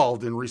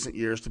devolved in recent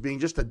years to being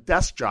just a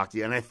desk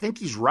jockey, and I think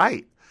he's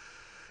right.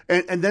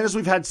 And then as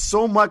we've had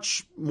so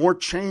much more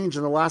change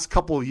in the last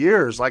couple of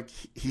years,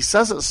 he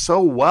says it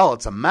so well,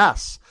 it's a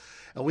mess.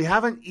 And we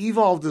haven't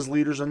evolved as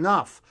leaders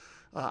enough.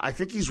 I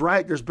think he's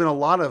right. There's been a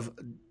lot of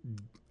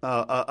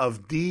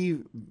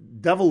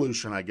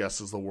devolution, I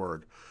guess is the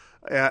word.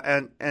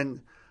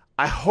 And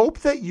I hope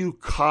that you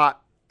caught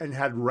and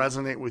had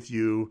resonate with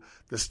you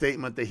the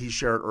statement that he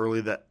shared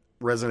earlier that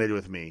resonated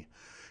with me.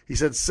 He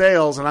said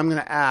sales, and I'm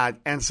going to add,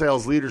 and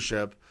sales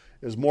leadership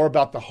is more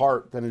about the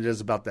heart than it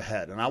is about the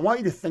head. And I want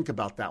you to think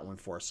about that one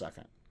for a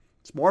second.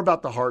 It's more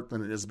about the heart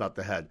than it is about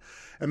the head.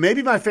 And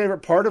maybe my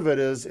favorite part of it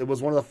is it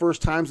was one of the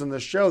first times in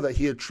this show that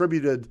he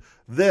attributed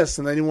this,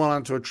 and then he went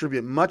on to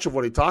attribute much of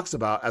what he talks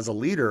about as a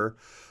leader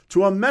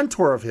to a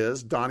mentor of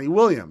his, Donnie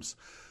Williams.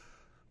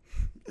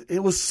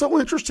 It was so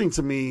interesting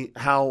to me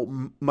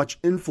how much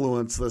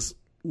influence this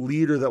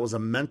leader that was a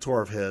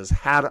mentor of his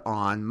had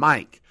on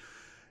Mike.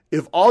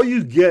 If all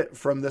you get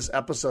from this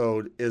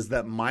episode is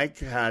that Mike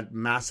had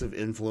massive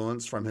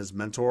influence from his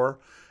mentor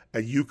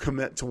and you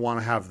commit to want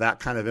to have that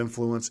kind of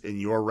influence in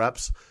your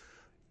reps,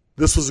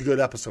 this was a good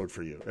episode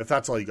for you. If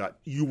that's all you got,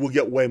 you will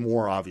get way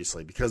more,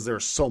 obviously, because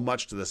there's so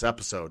much to this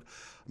episode.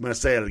 I'm going to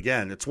say it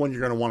again. It's one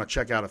you're going to want to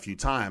check out a few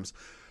times.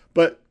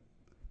 But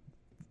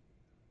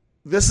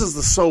this is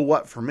the so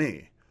what for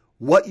me.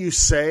 What you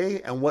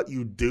say and what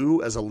you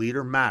do as a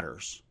leader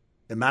matters.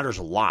 It matters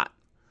a lot.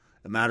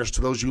 It matters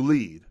to those you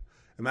lead.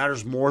 It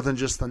matters more than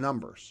just the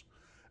numbers.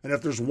 And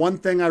if there's one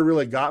thing I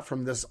really got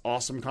from this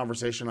awesome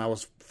conversation I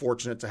was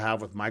fortunate to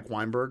have with Mike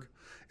Weinberg,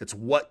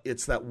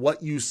 it's that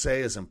what you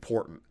say is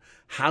important.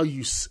 How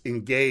you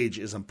engage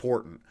is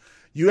important.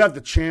 You have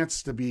the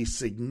chance to be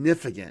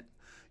significant.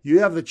 You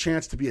have the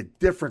chance to be a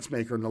difference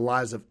maker in the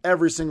lives of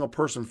every single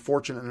person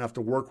fortunate enough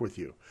to work with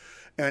you.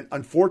 And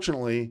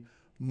unfortunately,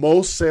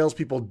 most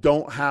salespeople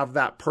don't have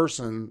that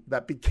person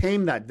that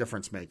became that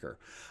difference maker.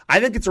 I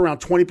think it's around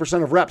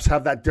 20% of reps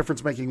have that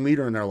difference-making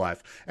leader in their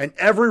life. And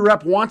every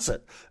rep wants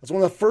it. That's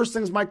one of the first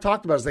things Mike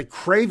talked about is they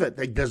crave it,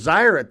 they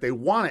desire it, they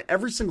want it,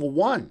 every single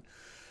one.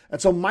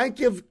 And so Mike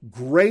gives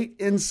great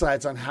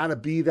insights on how to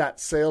be that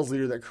sales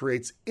leader that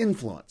creates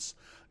influence,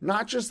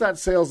 not just that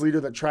sales leader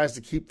that tries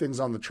to keep things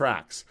on the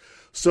tracks.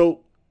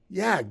 So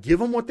yeah, give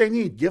them what they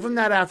need. Give them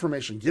that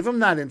affirmation. Give them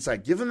that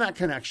insight. Give them that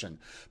connection.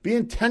 Be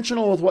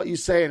intentional with what you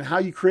say and how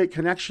you create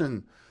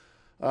connection,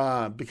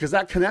 because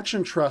that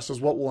connection trust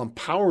is what will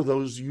empower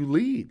those you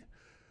lead.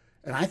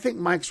 And I think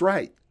Mike's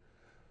right.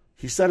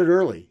 He said it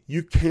early.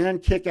 You can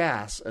kick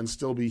ass and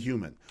still be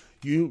human.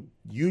 You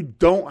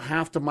don't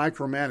have to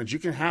micromanage. You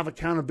can have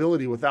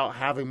accountability without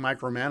having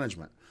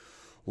micromanagement.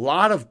 A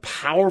lot of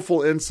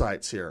powerful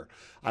insights here.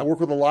 I work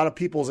with a lot of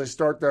people as they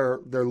start their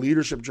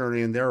leadership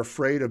journey and they're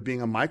afraid of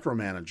being a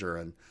micromanager.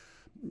 And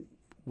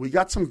we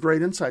got some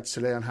great insights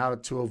today on how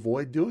to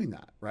avoid doing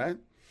that, right?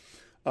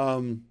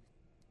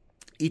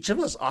 Each of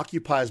us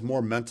occupies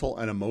more mental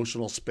and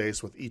emotional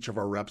space with each of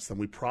our reps than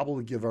we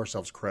probably give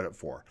ourselves credit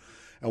for.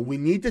 And we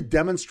need to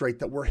demonstrate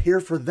that we're here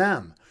for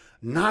them,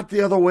 not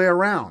the other way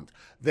around.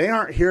 They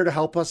aren't here to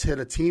help us hit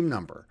a team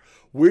number.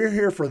 We're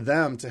here for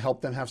them to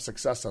help them have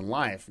success in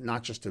life,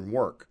 not just in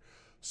work.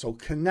 So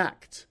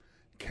connect.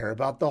 Care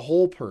about the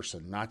whole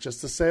person, not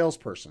just the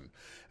salesperson.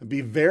 And be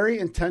very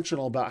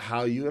intentional about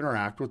how you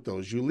interact with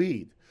those you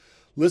lead.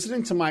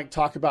 Listening to Mike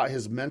talk about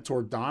his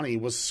mentor, Donnie,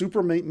 was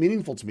super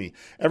meaningful to me.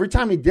 Every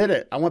time he did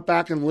it, I went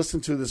back and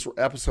listened to this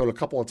episode a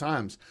couple of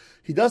times.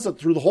 He does it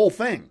through the whole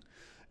thing.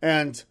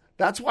 And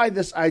that's why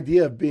this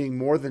idea of being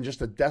more than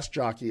just a desk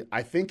jockey,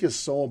 I think, is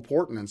so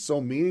important and so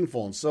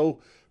meaningful and so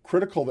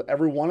critical that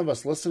every one of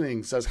us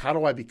listening says, how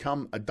do I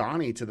become a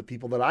Donnie to the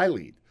people that I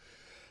lead?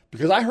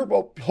 Because I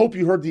hope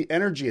you heard the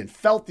energy and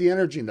felt the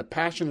energy and the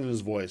passion in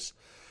his voice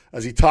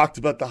as he talked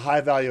about the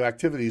high-value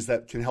activities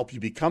that can help you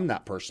become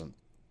that person,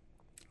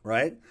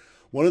 right?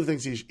 One of the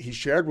things he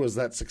shared was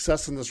that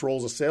success in this role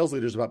as a sales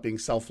leader is about being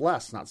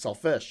selfless, not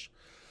selfish.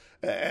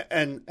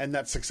 And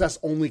that success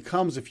only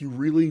comes if you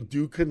really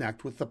do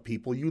connect with the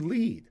people you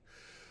lead.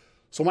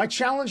 So my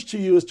challenge to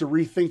you is to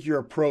rethink your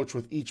approach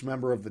with each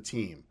member of the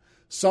team.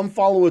 Some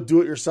follow a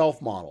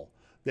do-it-yourself model.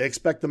 They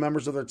expect the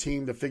members of their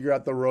team to figure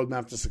out the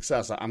roadmap to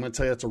success. I'm going to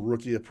tell you that's a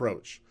rookie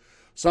approach.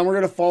 Some are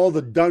going to follow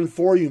the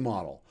done-for-you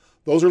model.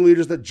 Those are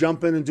leaders that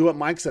jump in and do what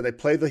Mike said. They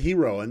play the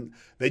hero, and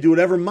they do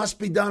whatever must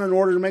be done in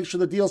order to make sure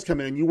the deals come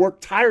in. And you work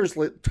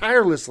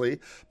tirelessly,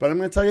 but I'm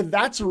going to tell you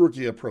that's a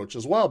rookie approach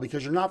as well,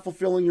 because you're not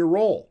fulfilling your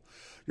role.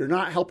 You're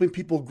not helping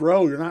people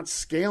grow. You're not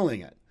scaling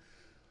it.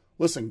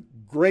 Listen,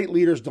 great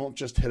leaders don't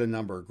just hit a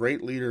number.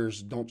 Great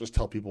leaders don't just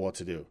tell people what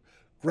to do.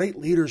 Great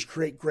leaders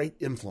create great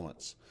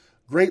influence.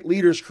 Great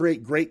leaders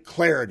create great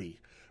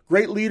clarity.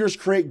 Great leaders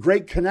create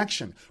great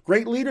connection.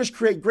 Great leaders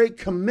create great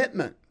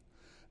commitment.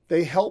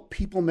 They help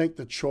people make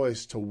the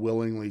choice to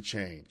willingly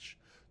change,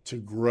 to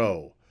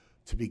grow,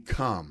 to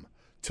become,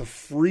 to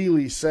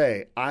freely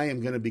say, I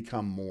am going to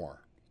become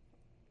more.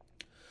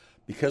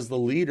 Because the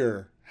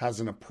leader has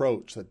an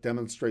approach that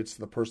demonstrates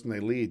to the person they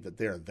lead that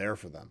they are there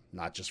for them,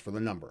 not just for the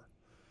number.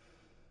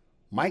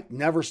 Mike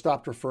never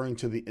stopped referring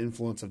to the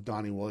influence of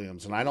Donnie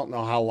Williams. And I don't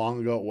know how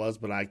long ago it was,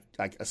 but I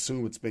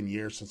assume it's been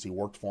years since he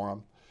worked for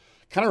him.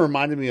 Kind of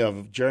reminded me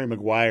of Jerry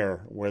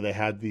Maguire, where they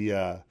had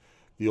the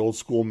old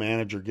school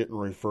manager getting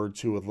referred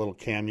to with little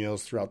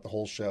cameos throughout the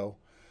whole show.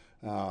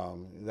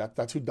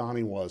 That's who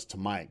Donnie was to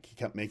Mike. He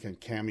kept making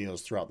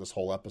cameos throughout this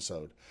whole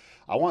episode.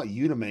 I want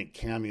you to make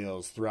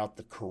cameos throughout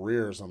the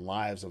careers and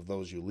lives of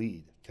those you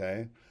lead,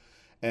 okay?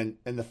 And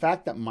the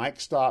fact that Mike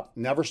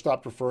never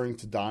stopped referring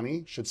to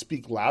Donnie should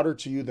speak louder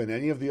to you than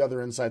any of the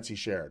other insights he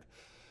shared.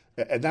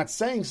 And that's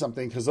saying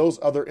something, because those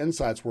other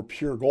insights were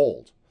pure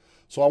gold.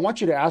 So I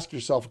want you to ask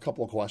yourself a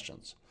couple of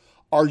questions.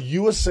 Are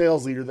you a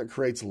sales leader that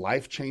creates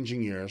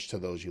life-changing years to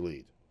those you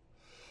lead?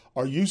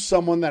 Are you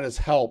someone that has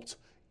helped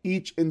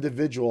each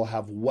individual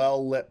have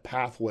well-lit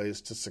pathways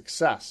to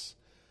success?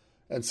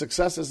 And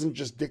success isn't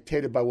just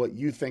dictated by what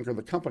you think or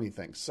the company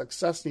thinks.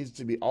 Success needs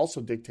to be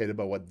also dictated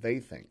by what they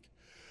think.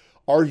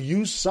 Are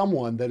you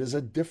someone that is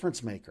a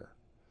difference maker?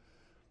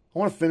 I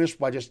want to finish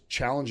by just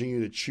challenging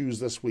you to choose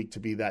this week to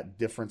be that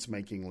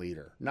difference-making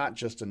leader, not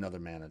just another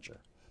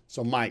manager.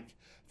 So Mike,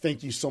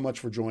 thank you so much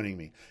for joining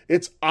me.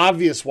 It's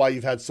obvious why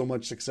you've had so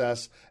much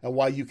success and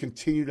why you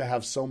continue to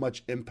have so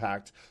much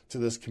impact to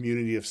this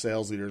community of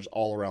sales leaders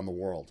all around the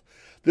world.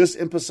 This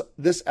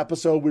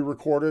episode we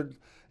recorded,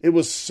 it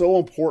was so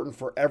important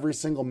for every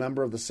single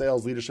member of the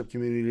sales leadership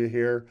community to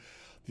hear.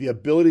 The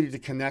ability to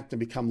connect and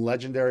become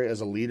legendary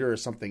as a leader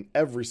is something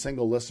every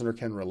single listener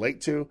can relate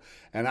to,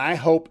 and I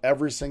hope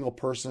every single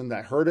person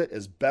that heard it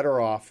is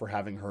better off for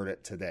having heard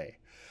it today.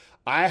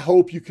 I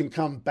hope you can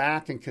come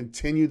back and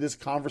continue this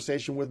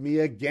conversation with me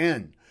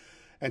again.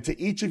 And to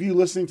each of you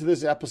listening to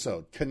this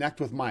episode, connect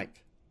with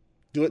Mike.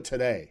 Do it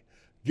today.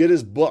 Get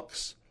his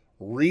books,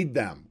 read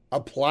them,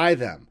 apply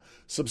them,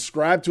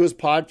 subscribe to his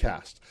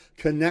podcast,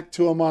 connect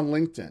to him on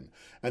LinkedIn,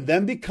 and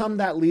then become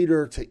that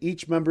leader to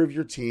each member of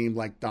your team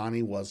like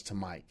Donnie was to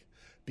Mike.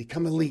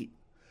 Become elite,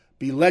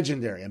 be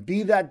legendary, and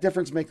be that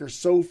difference maker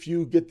so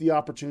few get the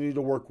opportunity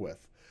to work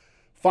with.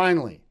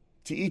 Finally,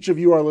 to each of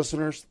you, our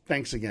listeners,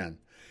 thanks again.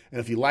 And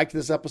if you liked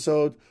this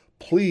episode,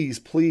 please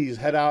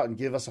head out and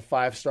give us a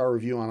 5-star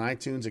review on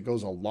iTunes. It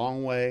goes a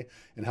long way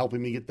in helping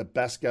me get the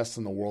best guests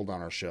in the world on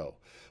our show.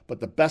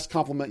 But the best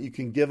compliment you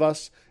can give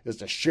us is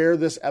to share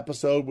this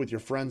episode with your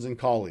friends and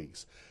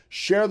colleagues.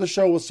 Share the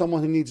show with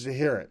someone who needs to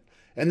hear it.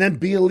 And then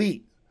be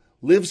elite.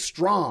 Live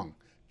strong.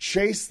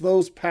 Chase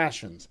those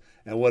passions.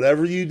 And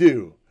whatever you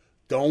do,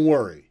 don't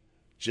worry.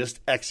 Just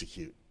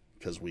execute,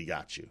 because we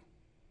got you.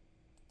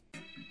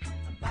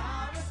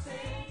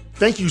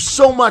 Thank you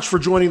so much for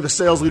joining the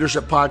Sales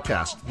Leadership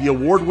Podcast, the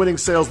award-winning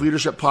sales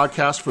leadership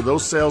podcast for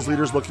those sales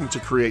leaders looking to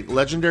create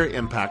legendary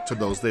impact to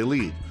those they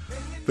lead.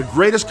 The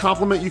greatest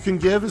compliment you can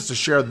give is to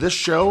share this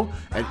show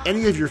and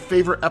any of your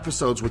favorite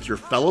episodes with your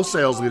fellow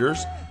sales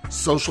leaders,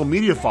 social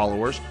media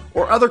followers,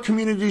 or other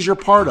communities you're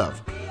part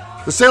of.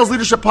 The Sales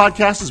Leadership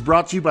Podcast is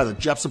brought to you by the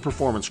Jepson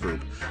Performance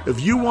Group.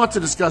 If you want to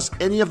discuss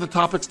any of the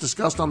topics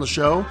discussed on the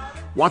show,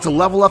 want to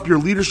level up your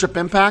leadership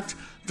impact,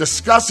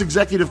 discuss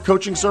executive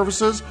coaching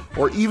services,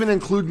 or even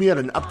include me at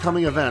an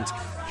upcoming event,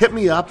 hit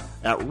me up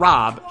at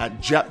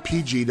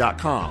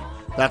rob@jetpg.com.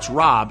 That's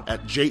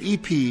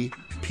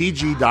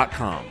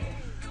rob@jetpg.com.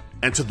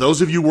 And to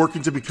those of you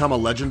working to become a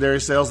legendary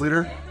sales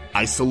leader,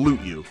 I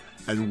salute you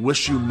and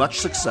wish you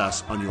much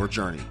success on your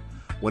journey.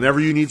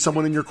 Whenever you need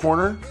someone in your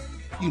corner,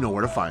 you know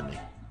where to find me.